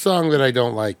the song that I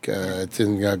don't like? It's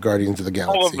in Guardians of the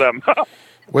Galaxy. All of them.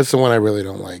 What's the one I really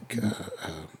don't like?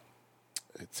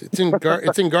 It's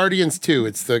in Guardians 2.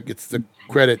 It's the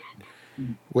credit.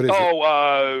 What is it?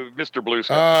 Mr. Blue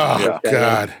Sky. Oh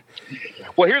God.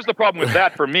 Well, here's the problem with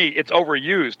that for me. It's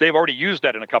overused. They've already used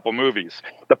that in a couple movies.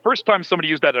 The first time somebody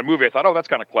used that in a movie, I thought, oh, that's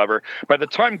kind of clever. By the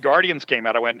time Guardians came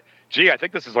out, I went, gee, I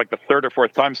think this is like the third or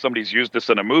fourth time somebody's used this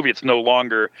in a movie. It's no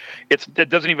longer, it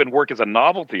doesn't even work as a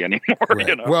novelty anymore.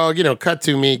 Right. Well, cut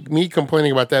to me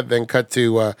complaining about that, then cut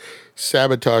to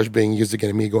Sabotage being used again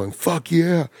and me going, fuck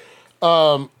yeah.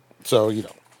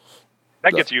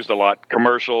 That gets used a lot.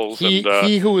 Commercials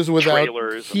he who is without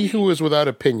trailers. He who is without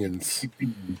opinions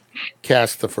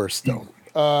cast the first stone.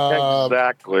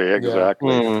 Exactly.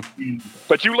 Yeah.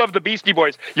 But you love the Beastie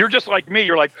Boys. You're just like me.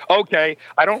 You're like, okay,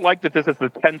 I don't like that this is the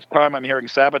 10th time I'm hearing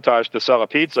Sabotage to sell a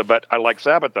pizza, but I like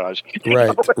Sabotage.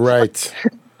 Right.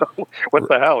 What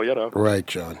the hell, Right,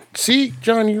 John. See,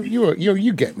 John,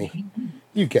 you get me.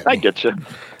 You get me. I get you.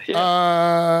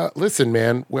 Yeah. Listen,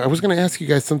 man. I was going to ask you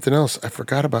guys something else. I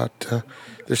forgot about.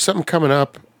 There's something coming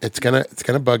up. It's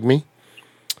gonna bug me.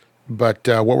 But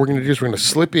what we're going to do is we're going to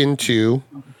slip into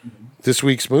this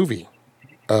week's movie,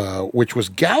 which was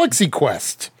Galaxy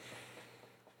Quest.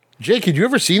 Jake, had you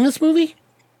ever seen this movie?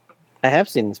 I have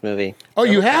seen this movie. Oh,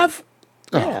 you have?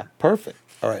 Yeah. Oh, perfect.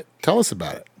 All right. Tell us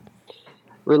about it.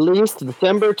 Released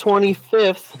December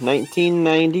 25th,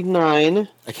 1999.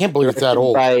 I can't believe it's that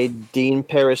old. By Dean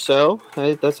Parisot.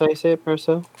 That's how you say it,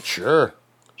 Parisot? Sure,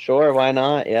 why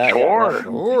not? Yeah.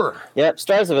 Sure. Yep,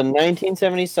 stars of a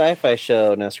 1970s sci-fi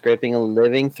show, now scraping a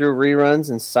living through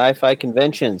reruns and sci-fi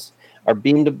conventions, are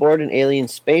beamed aboard an alien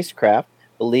spacecraft,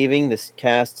 believing this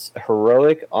cast's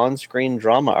heroic on-screen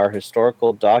drama are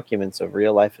historical documents of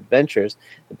real-life adventures.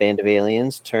 The band of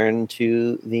aliens turn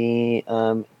to the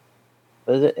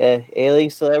alien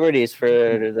celebrities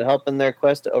for help in their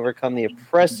quest to overcome the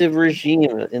oppressive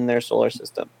regime in their solar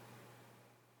system.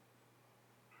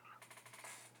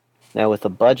 Now, with a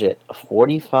budget of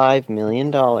 $45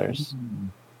 million,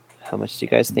 how much do you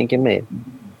guys think it made?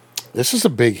 This is a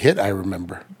big hit, I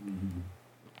remember.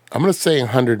 I'm going to say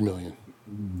 $100 million.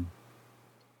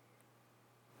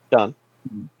 Done.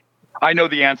 I know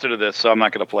the answer to this, so I'm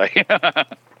not going to play.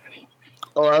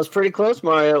 Well, I was pretty close,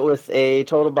 Mario, with a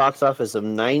total box office of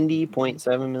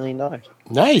 $90.7 million.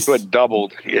 Nice. So it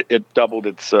doubled. It doubled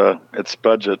its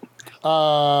budget.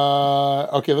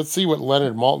 Okay, let's see what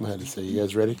Leonard Maltin had to say. You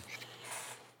guys ready?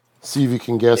 See if you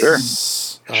can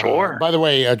guess. Sure. By the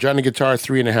way, Johnny Guitar,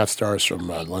 3.5 stars from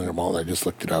Leonard Maltin. I just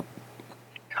looked it up.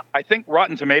 I think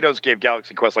Rotten Tomatoes gave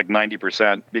Galaxy Quest like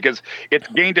 90% because it's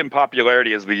gained in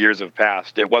popularity as the years have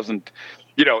passed. It wasn't,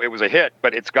 it was a hit,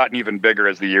 but it's gotten even bigger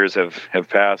as the years have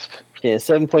passed. Yeah,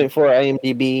 7.4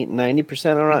 IMDb,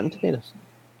 90% on Rotten Tomatoes.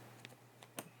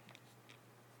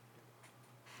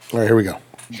 All right, here we go.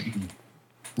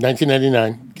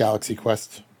 1999, Galaxy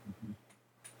Quest.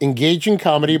 Engaging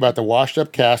comedy about the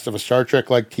washed-up cast of a Star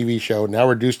Trek-like TV show, now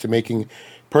reduced to making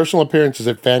personal appearances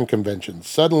at fan conventions.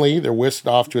 Suddenly, they're whisked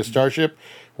off to a starship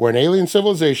where an alien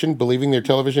civilization, believing their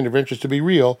television adventures to be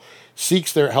real,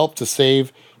 seeks their help to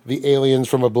save the aliens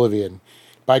from oblivion.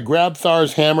 By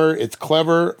Grabthar's hammer, it's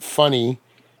clever, funny,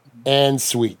 and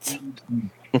sweet.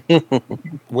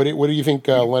 What do you think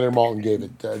Leonard Maltin gave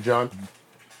it, John?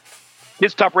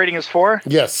 His top rating is 4.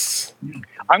 Yes.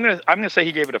 I'm gonna say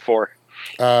he gave it a 4.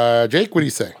 Jake, what do you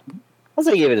say? I'll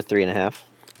say give it a 3.5.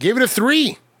 Give it a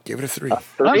 3. Give it a 3.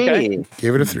 3. Okay.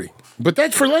 Give it a 3. But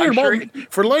that's for Leonard Maltin.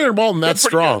 For Leonard Maltin, that's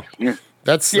strong. Good.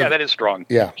 That's Yeah, that is strong.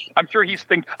 yeah. I'm sure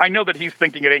I know that he's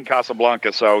thinking it ain't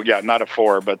Casablanca, so yeah, not a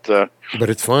 4, but But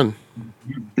it's fun.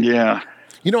 yeah.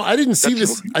 You know, I didn't see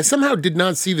this. I somehow did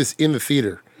not see this in the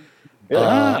theater.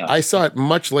 I saw it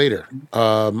much later.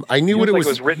 I knew what it was. It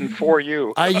was written for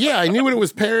you. I knew what it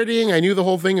was parodying. I knew the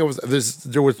whole thing.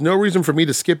 There was no reason for me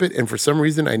to skip it, and for some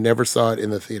reason, I never saw it in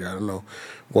the theater. I don't know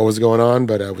what was going on,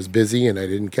 but I was busy and I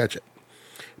didn't catch it.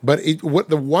 But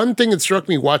the one thing that struck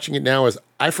me watching it now is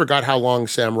I forgot how long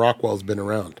Sam Rockwell's been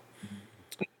around.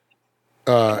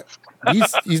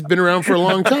 He's been around for a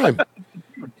long time.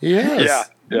 He has.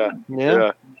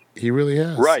 Yeah. He really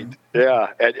has. Right. Yeah.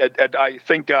 And I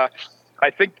think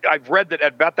I've read that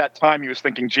at about that time he was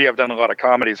thinking, gee, I've done a lot of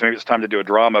comedies. Maybe it's time to do a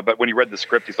drama. But when he read the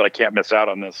script, he said, I can't miss out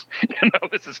on this.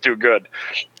 This is too good.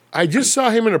 I just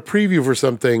saw him in a preview for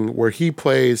something where he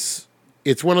plays.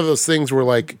 It's one of those things where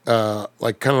like kind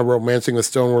of Romancing the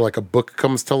Stone, where like a book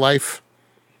comes to life.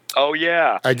 Oh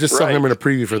yeah. I just saw him in a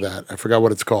preview for that. I forgot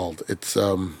what it's called. It's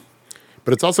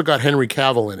but it's also got Henry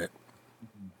Cavill in it.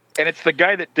 And it's the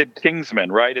guy that did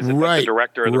Kingsman, right? Is it like the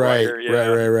director or the writer? Yeah.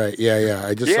 Right. Yeah.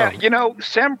 I just saw.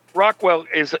 Sam Rockwell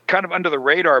is kind of under the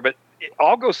radar, but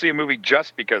I'll go see a movie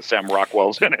just because Sam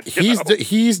Rockwell's in it.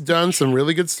 He's done some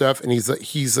really good stuff, and he's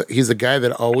a guy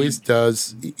that always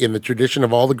does, in the tradition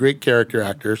of all the great character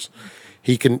actors,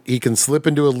 he can slip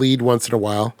into a lead once in a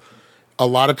while. A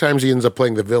lot of times he ends up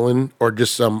playing the villain or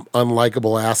just some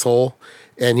unlikable asshole,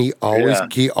 and he always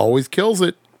kills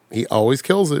it. He always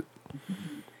kills it.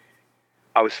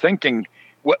 I was thinking,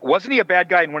 wasn't he a bad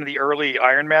guy in one of the early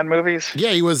Iron Man movies?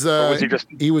 Yeah, he was. Or was he just?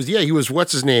 He was. Yeah, he was.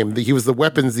 What's his name? He was the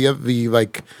weapons. The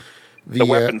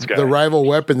weapons guy. The rival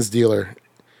weapons dealer.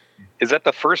 Is that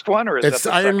the first one, or is it's that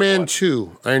the Iron Man one?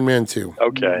 2? Iron Man 2.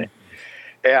 Okay.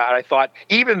 Yeah, I thought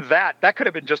even that could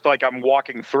have been just like I'm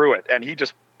walking through it, and he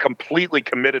just completely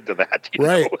committed to that.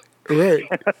 Right.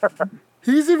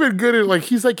 He's even good at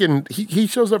he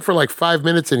shows up for like 5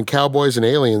 minutes in Cowboys and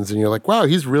Aliens, and you're like, wow,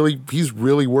 he's really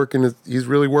working it.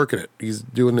 He's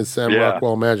doing his Sam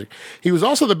Rockwell magic. He was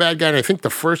also the bad guy in, I think,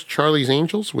 the first Charlie's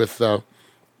Angels with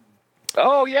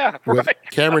with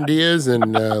Cameron Diaz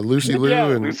and Lucy Liu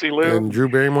and Drew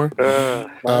Barrymore.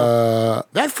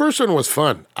 That first one was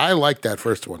fun. I liked that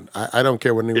first one. I don't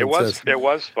care what anyone says. It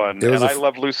was fun, I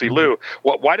love Lucy Liu.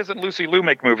 Why doesn't Lucy Liu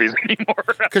make movies anymore?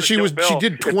 Because she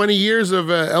did 20 years of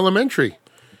Elementary.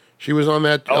 She was on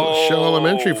that show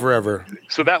Elementary forever.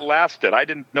 So that lasted. I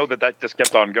didn't know that just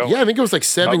kept on going. Yeah, I think it was like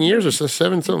 7 years or so,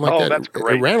 something like that. That's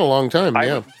great. It ran a long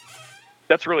time.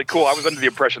 That's really cool. I was under the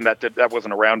impression that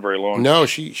wasn't around very long. No,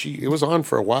 it was on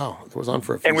for a while. It was on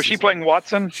for a few And was seasons. she playing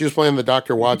Watson? She was playing the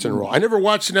Dr. Watson role. I never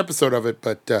watched an episode of it,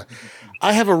 but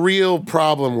I have a real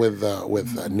problem with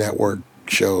network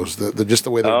shows. Just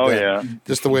the way they're done. Yeah.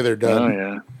 Just the way they're done. Oh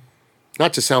yeah.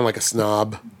 Not to sound like a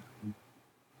snob.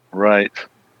 Right.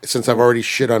 Since I've already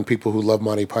shit on people who love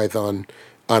Monty Python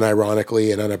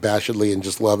unironically and unabashedly and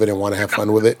just love it and want to have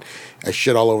fun with it, I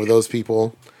shit all over those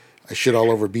people. I shit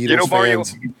all over Beatles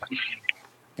fans.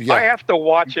 Yeah. I have to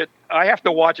watch it. I have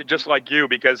to watch it just like you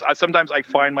because sometimes I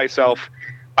find myself.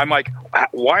 I'm like,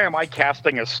 why am I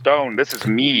casting a stone? This is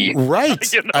me.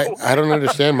 Right. I don't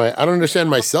understand I don't understand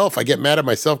myself. I get mad at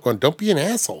myself going, don't be an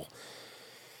asshole.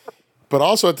 But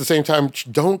also at the same time,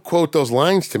 don't quote those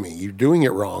lines to me. You're doing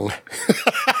it wrong.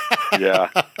 Yeah.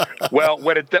 Well,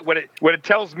 what it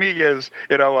tells me is,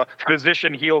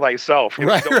 physician, heal thyself.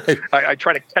 Right. I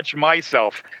try to catch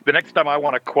myself the next time I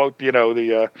want to quote, the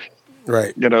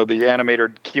right. The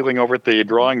animator keeling over at the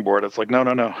drawing board. It's like,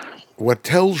 no. What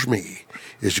tells me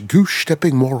is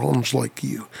goose-stepping morons like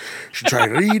you should try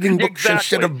reading books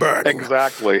instead of burning.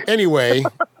 Exactly. Anyway,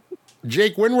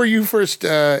 Jake, when were you first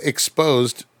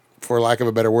exposed, for lack of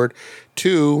a better word,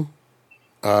 to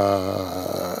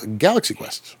Galaxy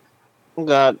Quest? Oh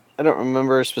God, I don't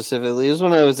remember specifically. It was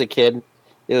when I was a kid.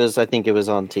 I think it was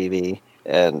on TV,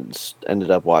 and ended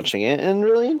up watching it and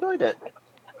really enjoyed it.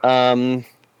 A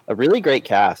really great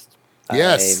cast.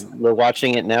 Yes. We're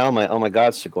watching it now. Oh my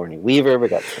God, Sigourney Weaver. We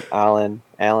got Alan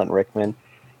Rickman,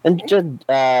 and just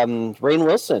Rainn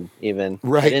Wilson. Even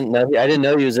right. I didn't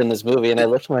know he was in this movie, and I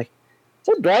looked. I'm like,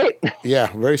 So bright.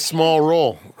 Yeah, very small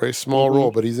role. Very small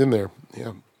role, but he's in there.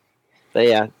 Yeah. But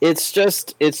yeah, it's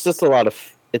just a lot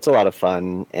of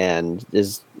fun and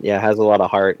has a lot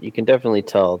of heart. You can definitely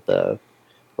tell the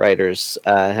writers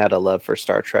had a love for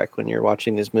Star Trek when you're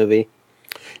watching this movie.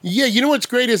 Yeah, you know what's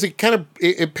great is it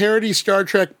parodies Star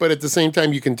Trek, but at the same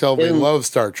time you can tell they love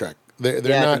Star Trek. They're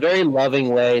not in a very loving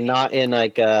way, not in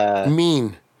like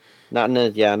mean. Not in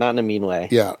a mean way.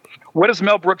 Yeah. What does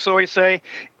Mel Brooks always say?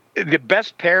 The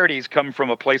best parodies come from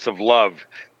a place of love.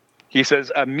 He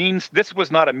says, this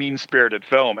was not a mean-spirited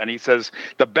film. And he says,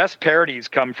 the best parodies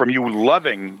come from you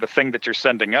loving the thing that you're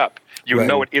sending up. You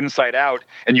know it inside out,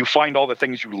 and you find all the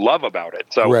things you love about it.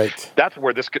 So that's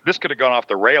where this could have gone off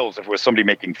the rails if it was somebody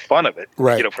making fun of it,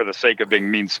 for the sake of being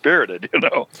mean-spirited,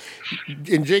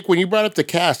 And Jake, when you brought up the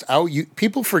cast,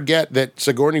 people forget that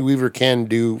Sigourney Weaver can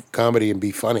do comedy and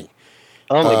be funny.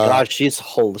 Oh my gosh, she's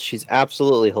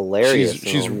absolutely hilarious.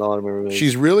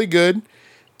 She's really good.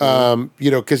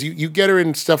 Because you get her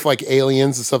in stuff like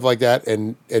Aliens and stuff like that,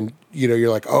 and you're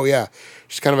like, oh yeah,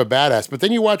 she's kind of a badass. But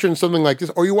then you watch her in something like this,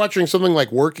 or you watch her in something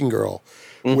like Working Girl,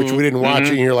 which we didn't watch,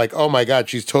 and you're like, oh my god,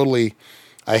 she's totally,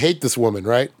 I hate this woman,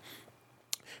 right?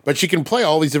 But she can play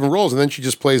all these different roles, and then she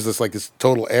just plays this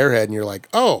total airhead, and you're like,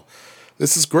 oh,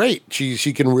 this is great. She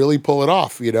can really pull it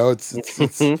off.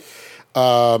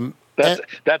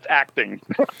 That's acting.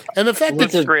 And the fact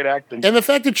that's great acting. And the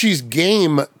fact that she's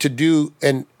game to do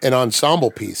an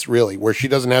ensemble piece, really, where she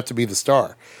doesn't have to be the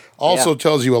star, also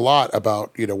tells you a lot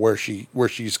about where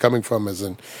she's coming from as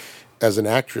an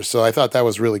actress. So I thought that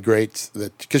was really great,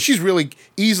 because she's really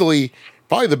easily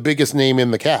probably the biggest name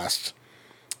in the cast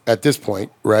at this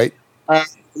point, right?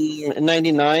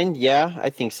 99, yeah, I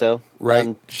think so.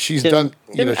 Right, Tim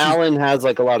Allen has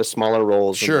like a lot of smaller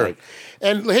roles. Sure.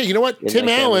 And hey, you know what? Tim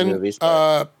Allen, movies,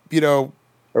 or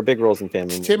big roles in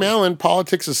family movies. Tim Allen,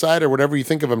 politics aside, or whatever you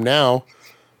think of him now,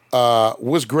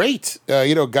 was great.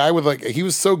 Guy with he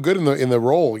was so good in the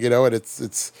role. And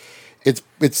it's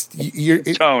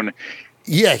tone.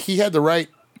 Yeah, he had the right.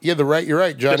 You're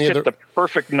right, John. Just hit the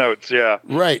perfect notes. Yeah.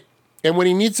 Right. And when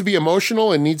he needs to be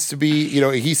emotional and needs to be,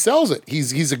 he sells it.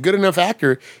 He's a good enough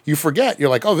actor. You forget. You're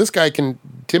like, oh,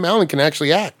 Tim Allen can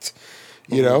actually act.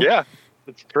 Yeah.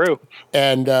 It's true.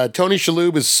 And Tony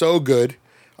Shalhoub is so good.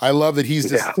 I love that he's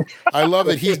just. I love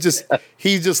that he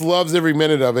just loves every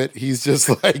minute of it. He's just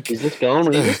like he's just going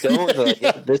with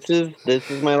it.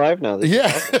 This is my life now.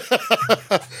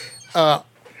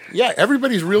 Yeah,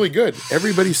 everybody's really good.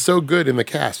 Everybody's so good in the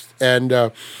cast, and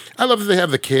I love that they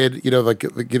have the kid.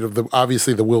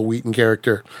 Obviously the Will Wheaton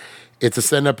character. It's a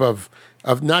send up of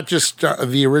not just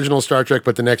the original Star Trek,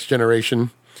 but the Next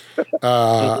Generation.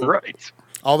 Right.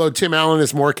 Although Tim Allen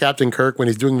is more Captain Kirk when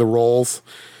he's doing the rolls.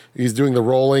 He's doing the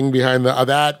rolling behind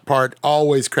that part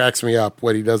always cracks me up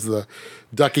when he does the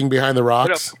ducking behind the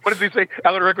rocks. What does he say?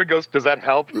 Alan Rickman goes, does that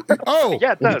help? Oh.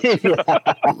 Yeah, it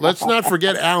does. Let's not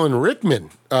forget Alan Rickman,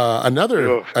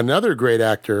 another great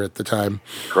actor at the time.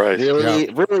 Christ.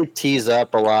 Really tease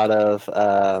up a lot of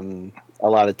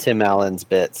Tim Allen's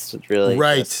bits. It's really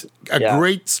right.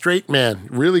 Great straight man.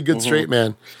 Really good straight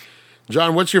man.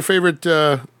 John, what's your favorite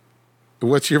line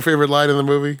in the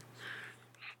movie?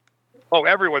 Oh,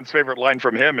 everyone's favorite line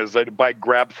from him is that by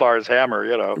Grabthar's hammer,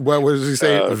 What does he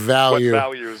say? Value. What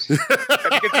values?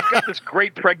 Because he's got this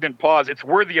great pregnant pause. It's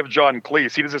worthy of John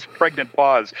Cleese. He does this pregnant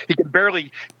pause. He can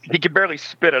barely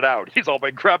spit it out. He's all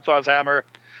by Grabthar's hammer.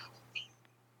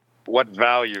 What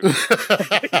values?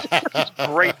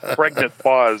 Great pregnant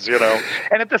pause,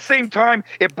 And at the same time,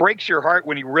 it breaks your heart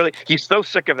when he's so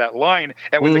sick of that line.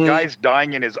 And when the guy's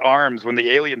dying in his arms, when the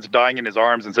alien's dying in his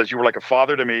arms and says, "You were like a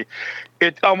father to me,"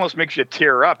 it almost makes you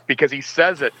tear up because he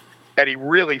says it. And he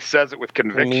really says it with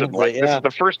conviction. This is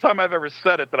the first time I've ever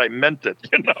said it that I meant it.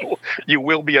 You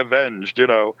will be avenged.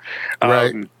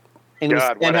 Right. And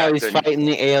how he's fighting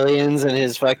the aliens and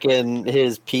his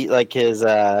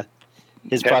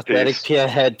his prosthetic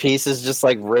headpiece is just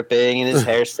like ripping and his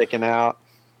hair sticking out.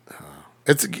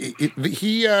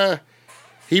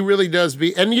 He really does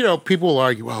be, and people will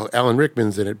argue, well, Alan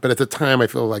Rickman's in it, but at the time I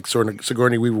feel like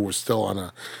Sigourney Weaver was still on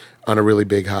a really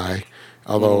big high.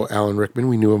 Although Alan Rickman,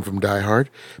 we knew him from Die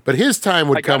Hard, but his time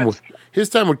would come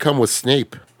with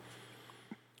Snape.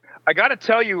 I got to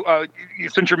tell you,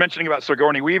 since you're mentioning about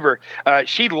Sigourney Weaver,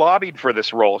 she lobbied for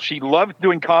this role. She loved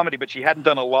doing comedy, but she hadn't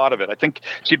done a lot of it. I think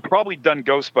she'd probably done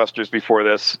Ghostbusters before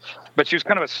this, but she was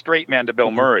kind of a straight man to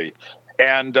Bill Murray.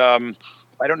 And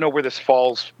I don't know where this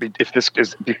falls, if this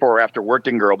is before or after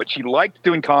Working Girl, but she liked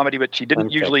doing comedy, but she didn't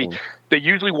they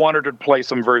usually wanted her to play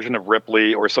some version of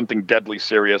Ripley or something deadly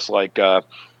serious like,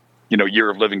 Year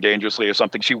of Living Dangerously or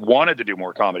something. She wanted to do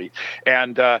more comedy.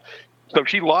 And So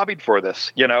she lobbied for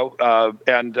this,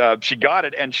 and she got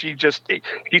it. And she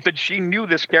said she knew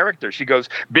this character. She goes,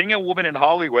 being a woman in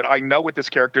Hollywood, I know what this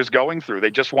character is going through.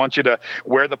 They just want you to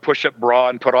wear the push-up bra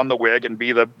and put on the wig and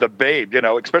be the babe,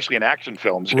 especially in action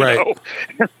films, Right.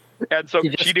 And so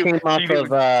she came off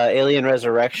of Alien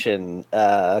Resurrection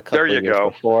a couple of years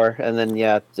before, and then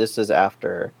this is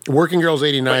after Working Girls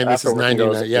 89. This is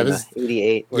 99. Yeah, this is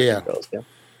 88. Girls,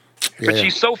 But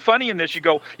she's so funny in this. You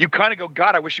kind of go,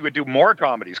 God, I wish she would do more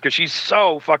comedies because she's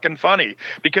so fucking funny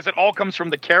because it all comes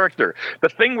from the character. The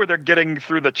thing where they're getting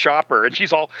through the chopper and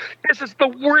she's all, this is the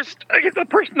worst. The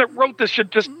person that wrote this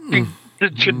should just be.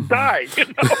 Should die,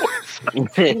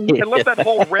 I love that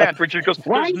whole rant where she goes,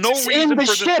 "There's no reason for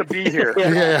this to be here.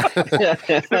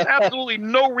 There's absolutely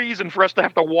no reason for us to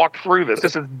have to walk through this.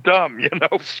 This is dumb,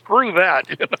 Screw that,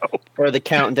 Or the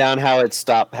countdown, how it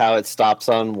stops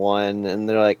on one, and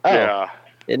they're like, "Oh, yeah.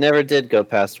 It never did go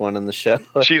past one in the show."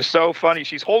 She's so funny.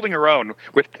 She's holding her own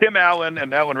with Tim Allen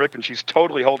and Alan Rickman. She's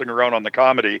totally holding her own on the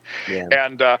comedy. Yeah.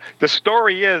 And the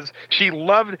story is she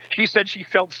said she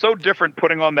felt so different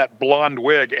putting on that blonde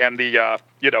wig and the,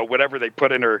 whatever they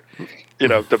put in her,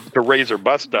 to raise her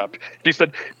bust up. She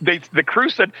said the crew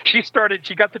said she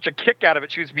got such a kick out of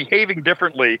it. She was behaving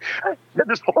differently.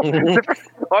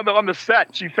 On the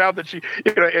set, she found that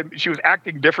and she was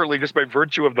acting differently just by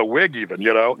virtue of the wig, even,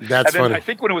 That's funny. I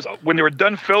think when they were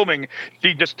done filming,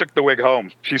 she just took the wig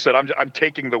home. She said, "I'm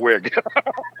taking the wig."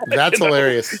 That's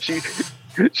hilarious.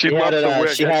 She loved the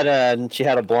wig. She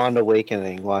had a blonde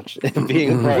awakening.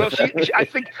 Being well, I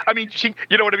think. I mean, she.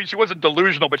 You know what I mean? She wasn't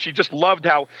delusional, but she just loved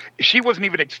how she wasn't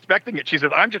even expecting it. She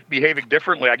said, "I'm just behaving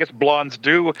differently. I guess blondes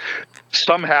do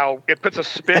somehow. It puts a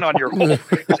spin on your whole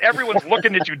because everyone's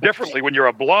looking at you differently when you're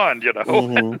a blonde.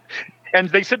 Mm-hmm. And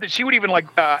they said that she would even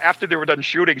after they were done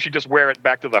shooting, she'd just wear it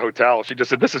back to the hotel. She just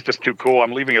said, "This is just too cool.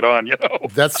 I'm leaving it on."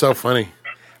 That's so funny.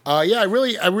 I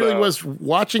really was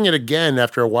watching it again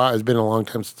after a while. It's been a long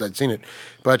time since I'd seen it,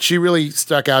 but she really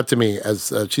stuck out to me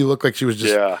as she looked like she was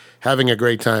just having a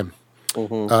great time.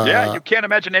 Mm-hmm. You can't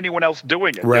imagine anyone else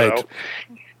doing it, right?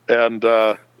 And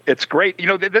it's great.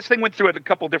 This thing went through a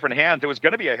couple different hands. It was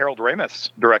going to be a Harold Ramis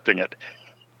directing it.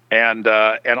 And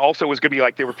also it was going to be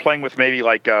like they were playing with maybe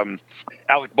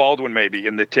Alec Baldwin maybe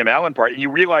in the Tim Allen part. And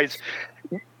you realize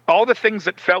all the things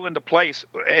that fell into place,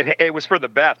 it was for the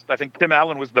best. I think Tim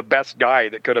Allen was the best guy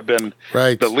that could have been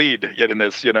the lead in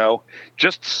this,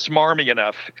 just smarmy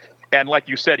enough. And like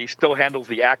you said, he still handles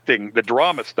the acting, the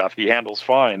drama stuff. He handles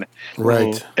fine.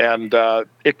 Right. And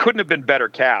it couldn't have been better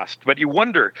cast. But you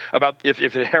wonder about if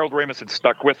Harold Ramis had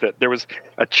stuck with it. There was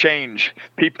a change.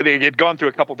 They had gone through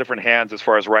a couple different hands as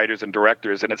far as writers and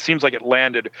directors, and it seems like it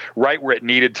landed right where it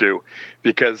needed to,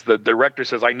 because the director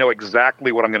says, "I know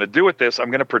exactly what I'm going to do with this. I'm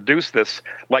going to produce this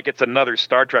like it's another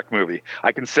Star Trek movie.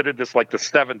 I considered this like the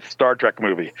 7th Star Trek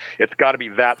movie. It's got to be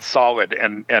that solid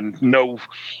and no,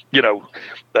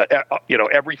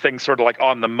 everything sort of like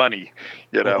on the money,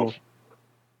 Mm-hmm.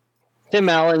 Tim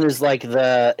Allen is like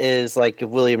if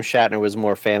William Shatner was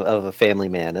more of a family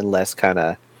man and less kind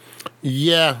of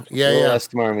less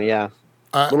smarmy,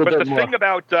 but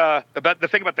the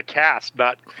thing about the cast,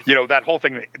 not that whole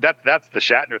thing, that's the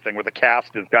Shatner thing, where the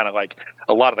cast is kind of like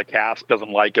a lot of the cast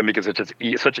doesn't like him because it's just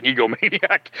such an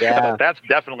egomaniac. Yeah, that's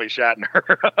definitely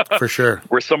Shatner for sure.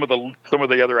 Where some of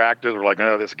the other actors were like,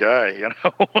 "Oh, this guy,"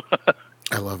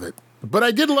 I love it, but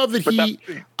I did love that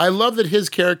I love that his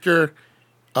character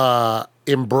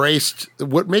embraced.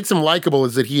 What makes him likable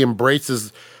is that he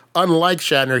embraces, unlike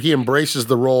Shatner, he embraces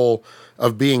the role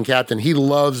of being captain. He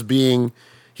loves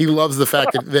the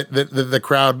fact that the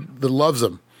crowd that loves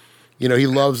him. He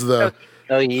loves the.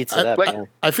 Oh, he eats it up.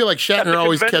 I feel like Shatner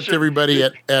always kept everybody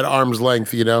at arm's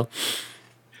length.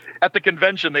 At the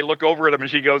convention, they look over at him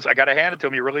and she goes, "I got to hand it to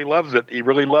him. He really loves it. He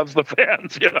really loves the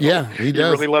fans." Yeah, he does.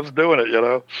 He really loves doing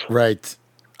it. Right.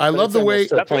 I love the way.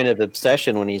 That's the point of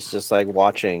obsession when he's just like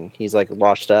watching. He's like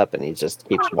washed up and he just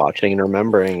keeps watching and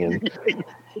remembering and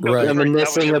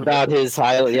reminiscing about his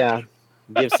highlight. Yeah,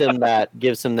 gives him that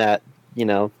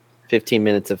 15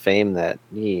 minutes of fame that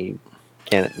he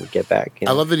can't get back.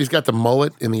 I love that he's got the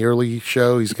mullet in the early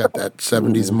show. He's got that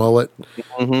 70s mullet.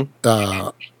 Mm-hmm.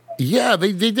 Yeah,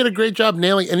 they did a great job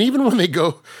nailing. And even when they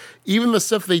go, even the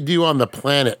stuff they do on the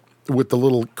planet with the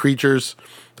little creatures,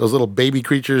 those little baby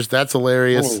creatures, that's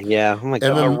hilarious. Oh my God.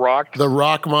 And then the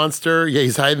rock monster. Yeah,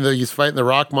 he's fighting the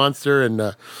rock monster,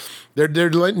 and They're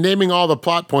naming all the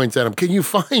plot points at him.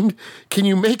 Can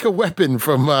you make a weapon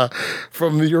from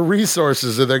your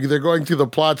resources? And they're going through the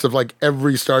plots of like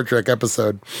every Star Trek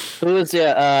episode. Who is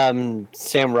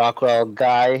Sam Rockwell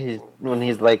guy? When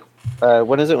he's like,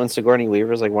 what is it when Sigourney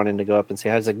Weaver's like wanting to go up and say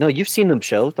hi? He's like, no, you've seen them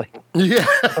shows. Like, yeah,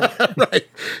 right.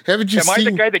 Haven't you am seen?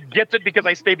 I the guy that gets it because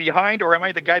I stay behind, or am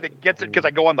I the guy that gets it because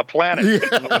I go on the planet?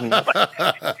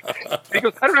 Yeah. He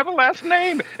goes, I don't have a last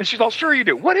name. And she's all, sure you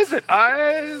do. What is it?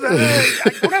 I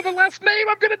don't have a last name.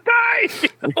 I'm going to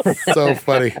die. So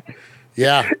funny.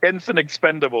 Yeah. Ensign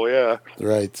Expendable, yeah.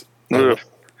 Right. Ugh.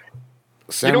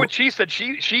 Sam, You know what she said?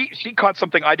 She caught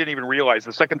something I didn't even realize.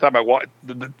 The second time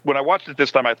when I watched it this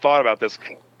time, I thought about this.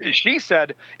 She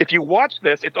said, if you watch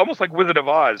this, it's almost like Wizard of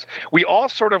Oz. We all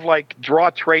sort of like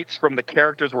draw traits from the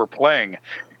characters we're playing.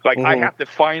 Like I have to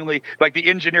finally, like the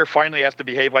engineer finally has to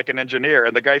behave like an engineer,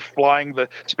 and the guy flying the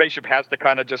spaceship has to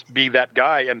kind of just be that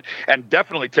guy. And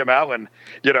definitely Tim Allen,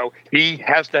 you know, he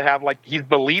has to have like, he's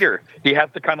the leader. He has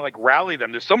to kind of like rally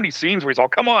them. There's so many scenes where he's all,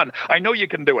 come on, I know you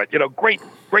can do it. You know, great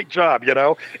job, you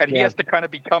know, and he has to kind of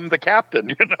become the captain,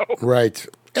 you know. Right.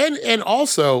 And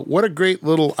also, what a great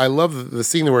little, I love the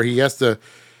scene where he has to,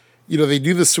 you know, they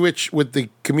do the switch with the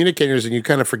communicators and you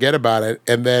kind of forget about it.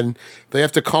 And then they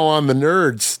have to call on the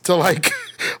nerds to like,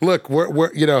 look,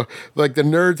 we're you know, like the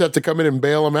nerds have to come in and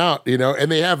bail them out, you know,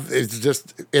 and they have, it's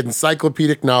just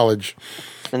encyclopedic knowledge.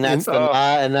 and that's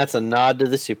a nod to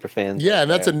the super fans. Yeah.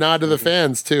 And that's a nod to the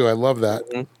fans too. I love that.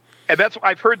 And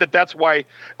I've heard that's why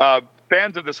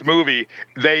fans of this movie,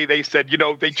 they said, you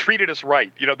know, they treated us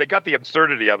right. You know, they got the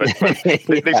absurdity of it. But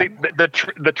they say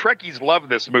the Trekkies love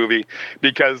this movie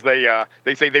because they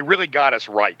say they really got us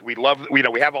right. We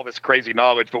have all this crazy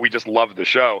knowledge, but we just love the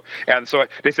show. And so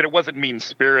they said it wasn't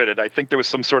mean-spirited. I think there was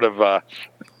some sort of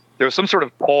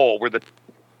poll where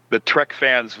the Trek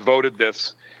fans voted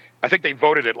this. I think they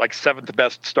voted it like 7th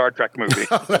best Star Trek movie.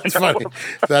 That's funny.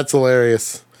 That's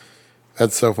hilarious.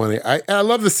 That's so funny. I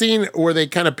love the scene where they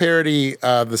kind of parody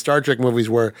the Star Trek movies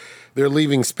where they're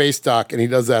leaving space dock and he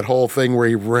does that whole thing where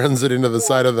he runs it into the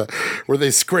side of where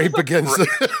they scrape against it.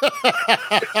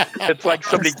 It's like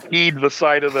somebody keyed the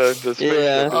side of the space.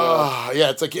 Yeah. Oh,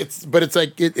 yeah. It's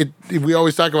like we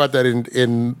always talk about that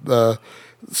in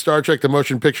Star Trek: The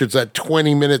Motion Picture. It's that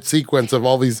 20-minute sequence of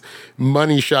all these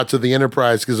money shots of the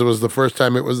Enterprise because it was the first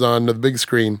time it was on the big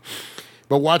screen.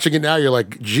 But watching it now, you're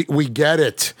like, gee, we get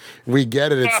it. We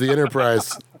get it. It's the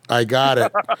Enterprise. I got it.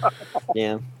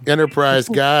 Yeah. Enterprise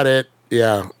got it.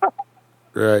 Yeah.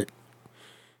 Right.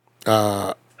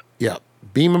 Yeah.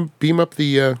 Beam up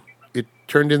the it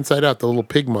turned inside out, the little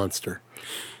pig monster.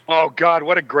 Oh God,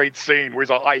 what a great scene! Where he's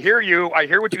all, I hear you. I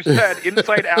hear what you said,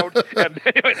 inside out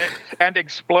and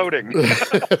exploding.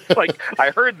 Like I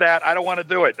heard that. I don't want to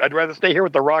do it. I'd rather stay here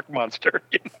with the rock monster.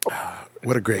 You know?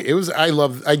 What a great! It was. I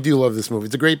do love this movie.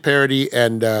 It's a great parody,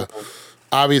 and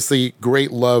obviously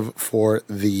great love for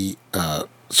the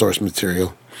source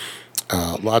material.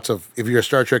 Lots of. If you're a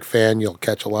Star Trek fan, you'll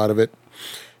catch a lot of it.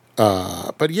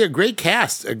 But yeah, great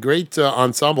cast, a great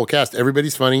ensemble cast.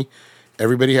 Everybody's funny.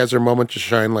 Everybody has their moment to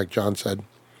shine, like John said.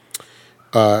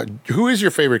 Who is your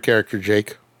favorite character,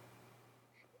 Jake?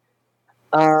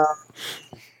 Oh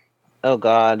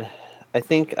God, I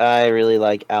think I really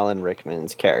like Alan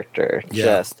Rickman's character.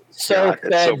 Yeah.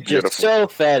 Just so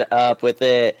fed up with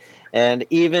it, and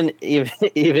even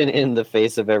in the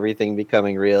face of everything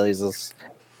becoming real, he's just,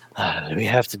 we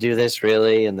have to do this,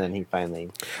 really? And then he finally.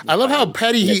 I love how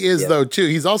petty he is, though. Too.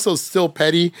 He's also still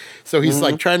petty, so he's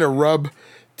like trying to rub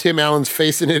Tim Allen's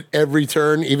face in it every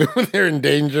turn, even when they're in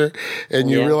danger, and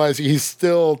you realize he's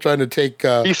still trying to take.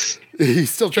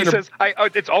 He's still trying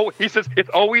to. He says it's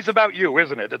always about you,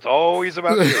 isn't it? It's always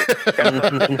about you.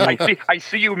 I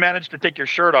see you managed to take your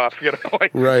shirt off. You know,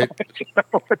 right? You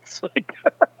know, it's like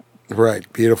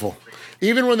right, beautiful.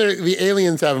 Even when the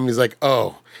aliens have him, he's like,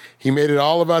 oh, he made it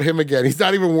all about him again. He's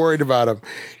not even worried about him.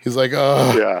 He's like,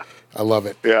 oh, yeah, I love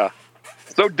it. Yeah.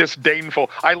 So disdainful.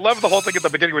 I love the whole thing at the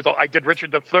beginning where I did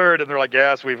Richard III, and they're like,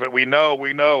 yes, we know.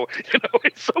 You know,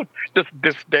 it's so just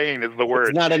disdain is the word.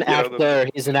 He's not an actor,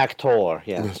 he's an actor.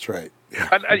 Yeah, that's right. Yeah.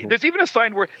 And there's even a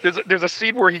sign where there's a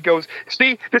scene where he goes,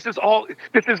 see, this is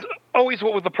always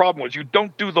what was the problem was you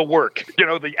don't do the work, you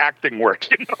know, the acting work,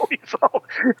 you know. He's all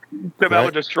Tim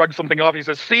Allen just shrugs something off. He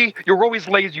says, see, you're always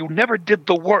lazy. You never did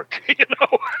the work, you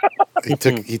know.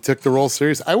 He took the role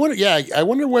serious. I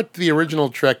wonder what the original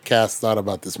Trek cast thought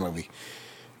about this movie.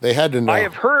 They had to know. I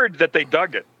have heard that they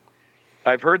dug it.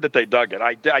 I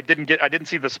didn't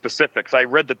see the specifics. I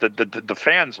read that the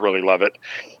fans really love it,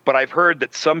 but I've heard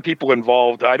that some people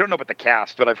involved. I don't know about the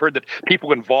cast, but I've heard that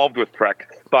people involved with Trek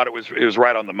thought it was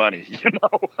right on the money. You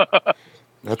know.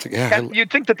 That's yeah. And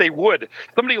you'd think that they would.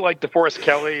 Somebody like DeForest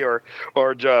Kelly or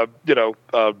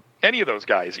any of those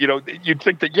guys. You'd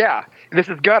think that this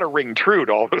has got to ring true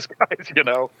to all those guys.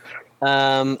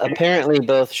 Apparently,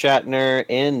 both Shatner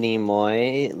and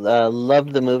Nimoy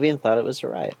loved the movie and thought it was a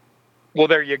riot. Well,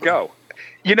 there you go.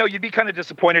 You'd be kind of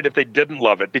disappointed if they didn't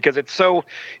love it because it's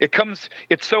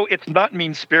not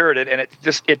mean spirited and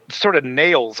it sort of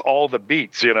nails all the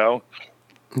beats. The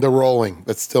rolling.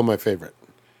 That's still my favorite.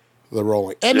 The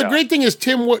rolling. And the great thing is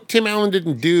what Tim Allen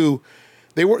didn't do.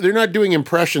 They're not doing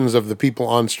impressions of the people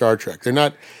on Star Trek. They're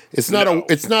not. It's not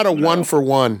a one for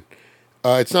one.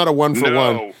 It's not a one for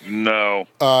one. No.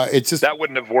 It's just that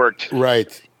wouldn't have worked.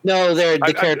 Right. No,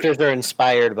 the characters are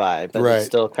inspired by, but it's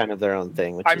still kind of their own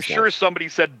thing. Which I'm sure nice. Somebody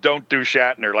said, "Don't do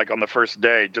Shatner," like on the first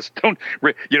day. Just don't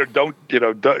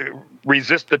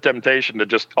resist the temptation to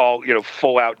just all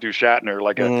full out do Shatner,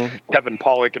 like a Kevin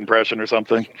Pollak impression or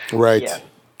something. Right. Yeah.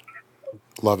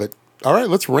 Love it. All right,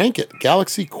 let's rank it.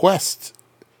 Galaxy Quest.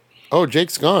 Oh,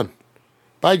 Jake's gone.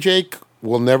 Bye, Jake.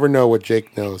 We'll never know what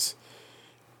Jake knows.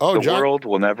 Oh, the world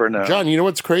will never know. John, you know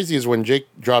what's crazy is when Jake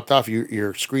dropped off,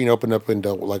 your screen opened up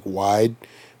into like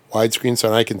widescreen,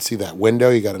 so I can see that window.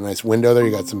 You got a nice window there.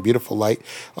 You got some beautiful light.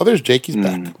 Oh, there's Jake. He's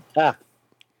back.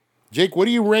 Jake, what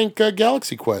do you rank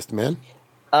Galaxy Quest, man?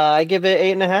 I give it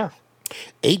 8.5.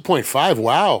 8.5.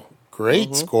 Wow,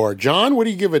 great score. John, what do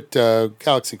you give it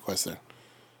Galaxy Quest there?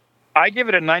 I give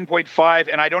it a 9.5,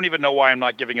 and I don't even know why I'm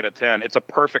not giving it a 10. It's a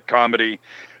perfect comedy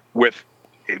with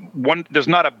one. There's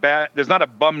not a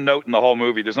bum note in the whole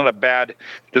movie. There's not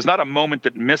a moment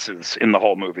that misses in the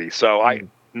whole movie. So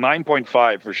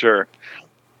 9.5 for sure.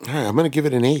 All right, I'm going to give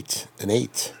it an 8. An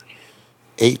 8.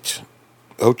 8.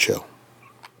 Ocho.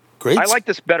 Great. I like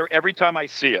this better every time I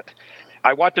see it.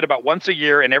 I watch it about once a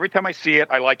year, and every time I see it,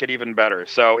 I like it even better.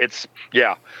 So it's,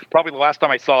 probably the last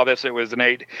time I saw this, it was an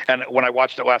 8. And when I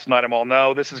watched it last night, I'm all,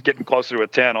 no, this is getting closer to a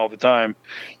 10 all the time.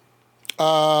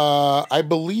 I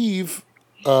believe,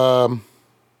 what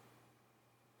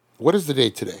is the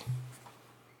date today?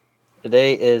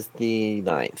 Today is the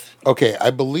 9th. Okay, I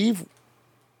believe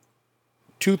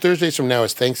 2 Thursdays from now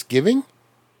is Thanksgiving?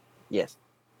 Yes.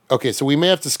 Okay, so we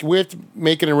have to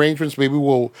make an arrangement. Maybe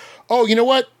we'll, you know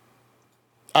what?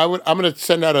 I'm going to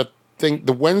send out a thing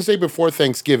the Wednesday before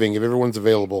Thanksgiving. If everyone's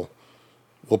available,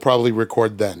 we'll probably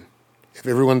record then. If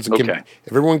everyone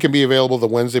can be available the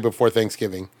Wednesday before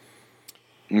Thanksgiving.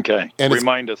 Okay. And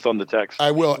remind us on the text.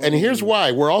 I will. And here's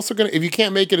why. We're also going to, if you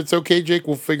can't make it, it's okay, Jake.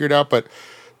 We'll figure it out. But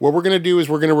what we're going to do is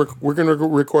we're going to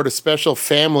record a special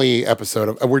family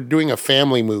episode. We're doing a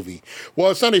family movie.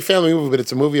 Well, it's not a family movie, but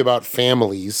it's a movie about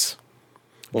families.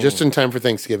 Just in time for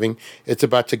Thanksgiving. It's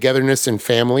about togetherness and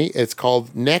family. It's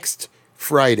called Next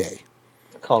Friday.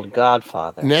 It's called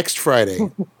Godfather. Next Friday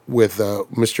with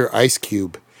Mr. Ice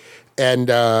Cube. And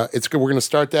we're going to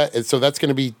start that. And so that's going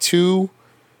to be 2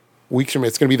 weeks from.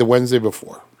 It's going to be the Wednesday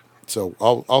before. So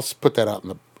I'll put that out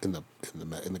in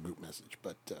the group message.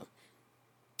 But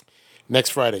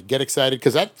next Friday, get excited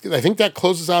because I think that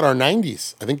closes out our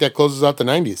 90s. I think that closes out the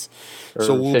 90s.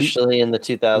 So officially in the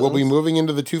 2000s. We'll be moving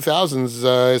into the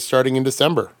 2000s starting in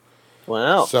December.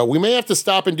 Wow. So we may have to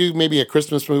stop and do maybe a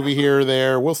Christmas movie here or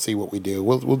there. We'll see what we do.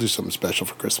 We'll do something special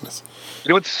for Christmas. You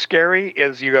know what's scary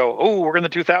is you go, we're in the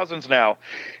 2000s now.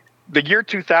 The year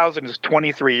 2000 is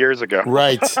 23 years ago.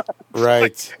 Right,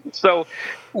 right. So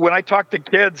when I talk to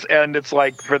kids, and it's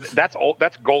like that's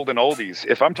golden oldies.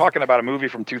 If I'm talking about a movie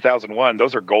from 2001,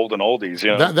 those are golden oldies.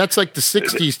 You know? That's like the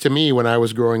 60s to me when I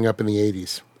was growing up in the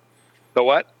 80s. The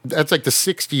what? That's like the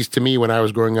 60s to me when I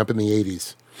was growing up in the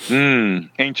 80s.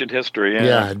 Ancient history. Yeah.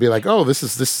 Yeah, I'd be like, this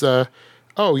is this.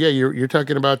 Oh yeah, you're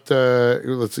talking about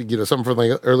let's see, something from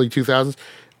like early 2000s.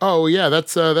 Oh yeah,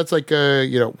 that's like I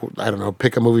don't know,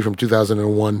 pick a movie from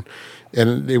 2001,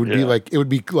 and it would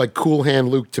be like Cool Hand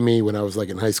Luke to me when I was like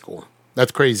in high school.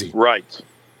 That's crazy. Right.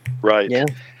 Yeah.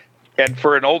 And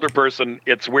for an older person,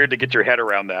 it's weird to get your head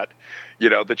around that.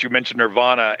 That you mentioned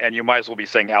Nirvana, and you might as well be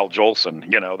saying Al Jolson.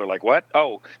 They're like, what?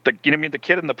 Oh, you mean the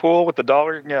kid in the pool with the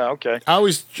dollar? Yeah, okay. I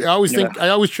always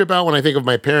trip out when I think of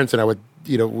my parents, and I would,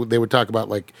 they would talk about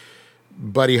like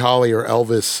Buddy Holly or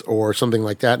Elvis or something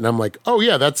like that, and I'm like, oh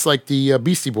yeah, that's like the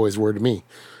Beastie Boys were to me.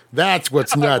 That's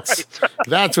what's nuts.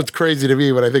 That's what's crazy to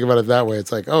me when I think about it that way.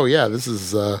 It's like, oh yeah, this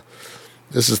is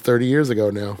 30 years ago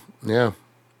now. Yeah,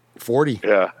 40.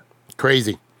 Yeah,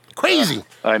 crazy.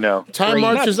 I know. Time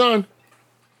marches on.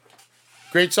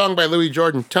 Great song by Louis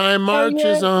Jordan. Time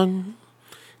marches on.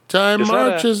 Time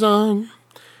marches on.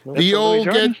 The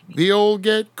old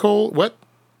get cold. What?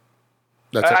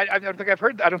 I don't think I've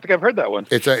heard. I don't think I've heard that one.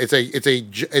 It's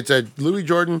a Louis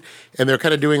Jordan, and they're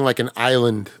kind of doing like an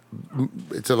island.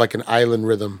 It's like an island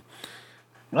rhythm.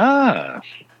 Ah,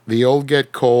 The old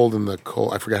get cold, and the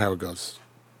cold. I forgot how it goes.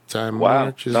 Time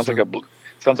marches. Sounds like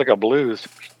a blues.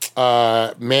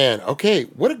 Man, okay,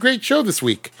 what a great show this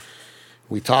week.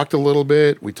 We talked a little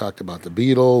bit. We talked about the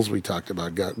Beatles. We talked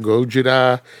about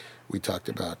Godzilla. We talked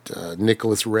about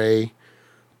Nicholas Ray.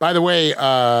 By the way,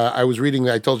 I was reading.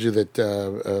 I told you that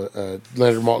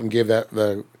Leonard Maltin gave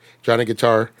the Johnny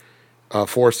Guitar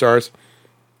 4 stars.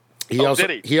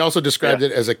 He also described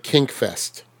it as a kink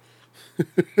fest,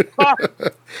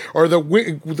 or the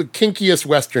kinkiest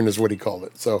Western is what he called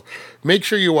it. So make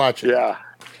sure you watch it. Yeah.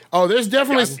 Oh, there's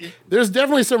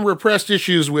definitely some repressed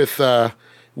issues with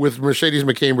Mercedes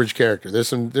McCambridge's character. There's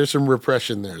some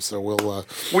repression there. So we'll.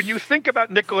 When you think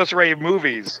about Nicholas Ray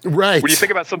movies, right? When you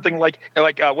think about something like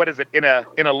what is it, in a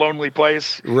lonely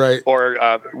place, right?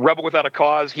 Or Rebel Without a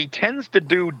Cause, he tends to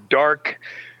do dark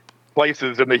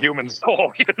places in the human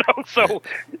soul, So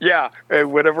yeah,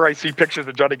 whenever I see pictures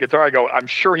of Johnny Guitar, I go, I'm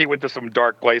sure he went to some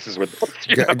dark places with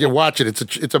this. You watch it.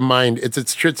 It's a mind. It's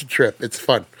a trip. It's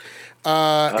fun.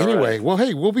 Anyway, well,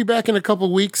 hey, we'll be back in a couple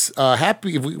of weeks.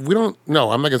 Happy. If we don't.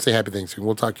 No, I'm not gonna say happy Thanksgiving.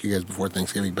 We'll talk to you guys before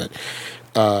Thanksgiving. But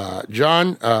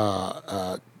John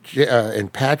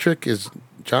and Patrick is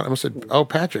John. I almost said, oh,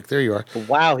 Patrick. There you are.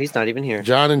 Wow, he's not even here.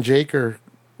 John and Jake are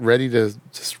ready to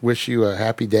just wish you a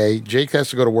happy day. Jake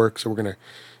has to go to work, so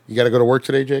you got to go to work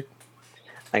today, Jake?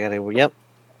 Yep.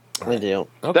 I do.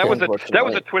 Okay. That was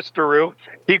a twisteroo.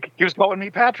 He was calling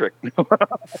me Patrick.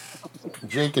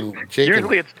 Jake.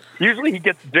 Usually he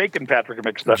gets Jake and Patrick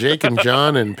mixed up. Jake and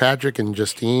John and Patrick and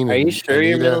Justine. Are you sure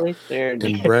you're really there?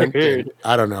 And Brent.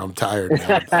 I don't know. I'm tired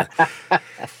now.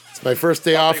 It's my first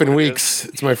day off in weeks.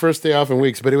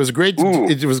 But it was great.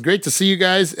 It was great to see you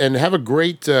guys, and have a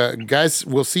great guys.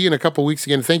 We'll see you in a couple of weeks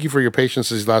again. Thank you for your patience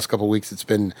these last couple of weeks.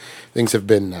 Things have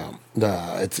been.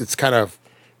 It's kind of.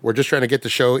 We're just trying to get the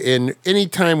show in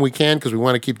anytime we can because we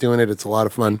want to keep doing it. It's a lot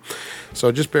of fun.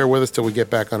 So just bear with us till we get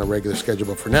back on a regular schedule.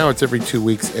 But for now, it's every 2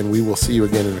 weeks, and we will see you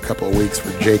again in a couple of weeks.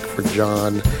 For Jake, for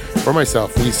John, for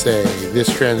myself, we say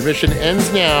this transmission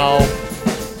ends now.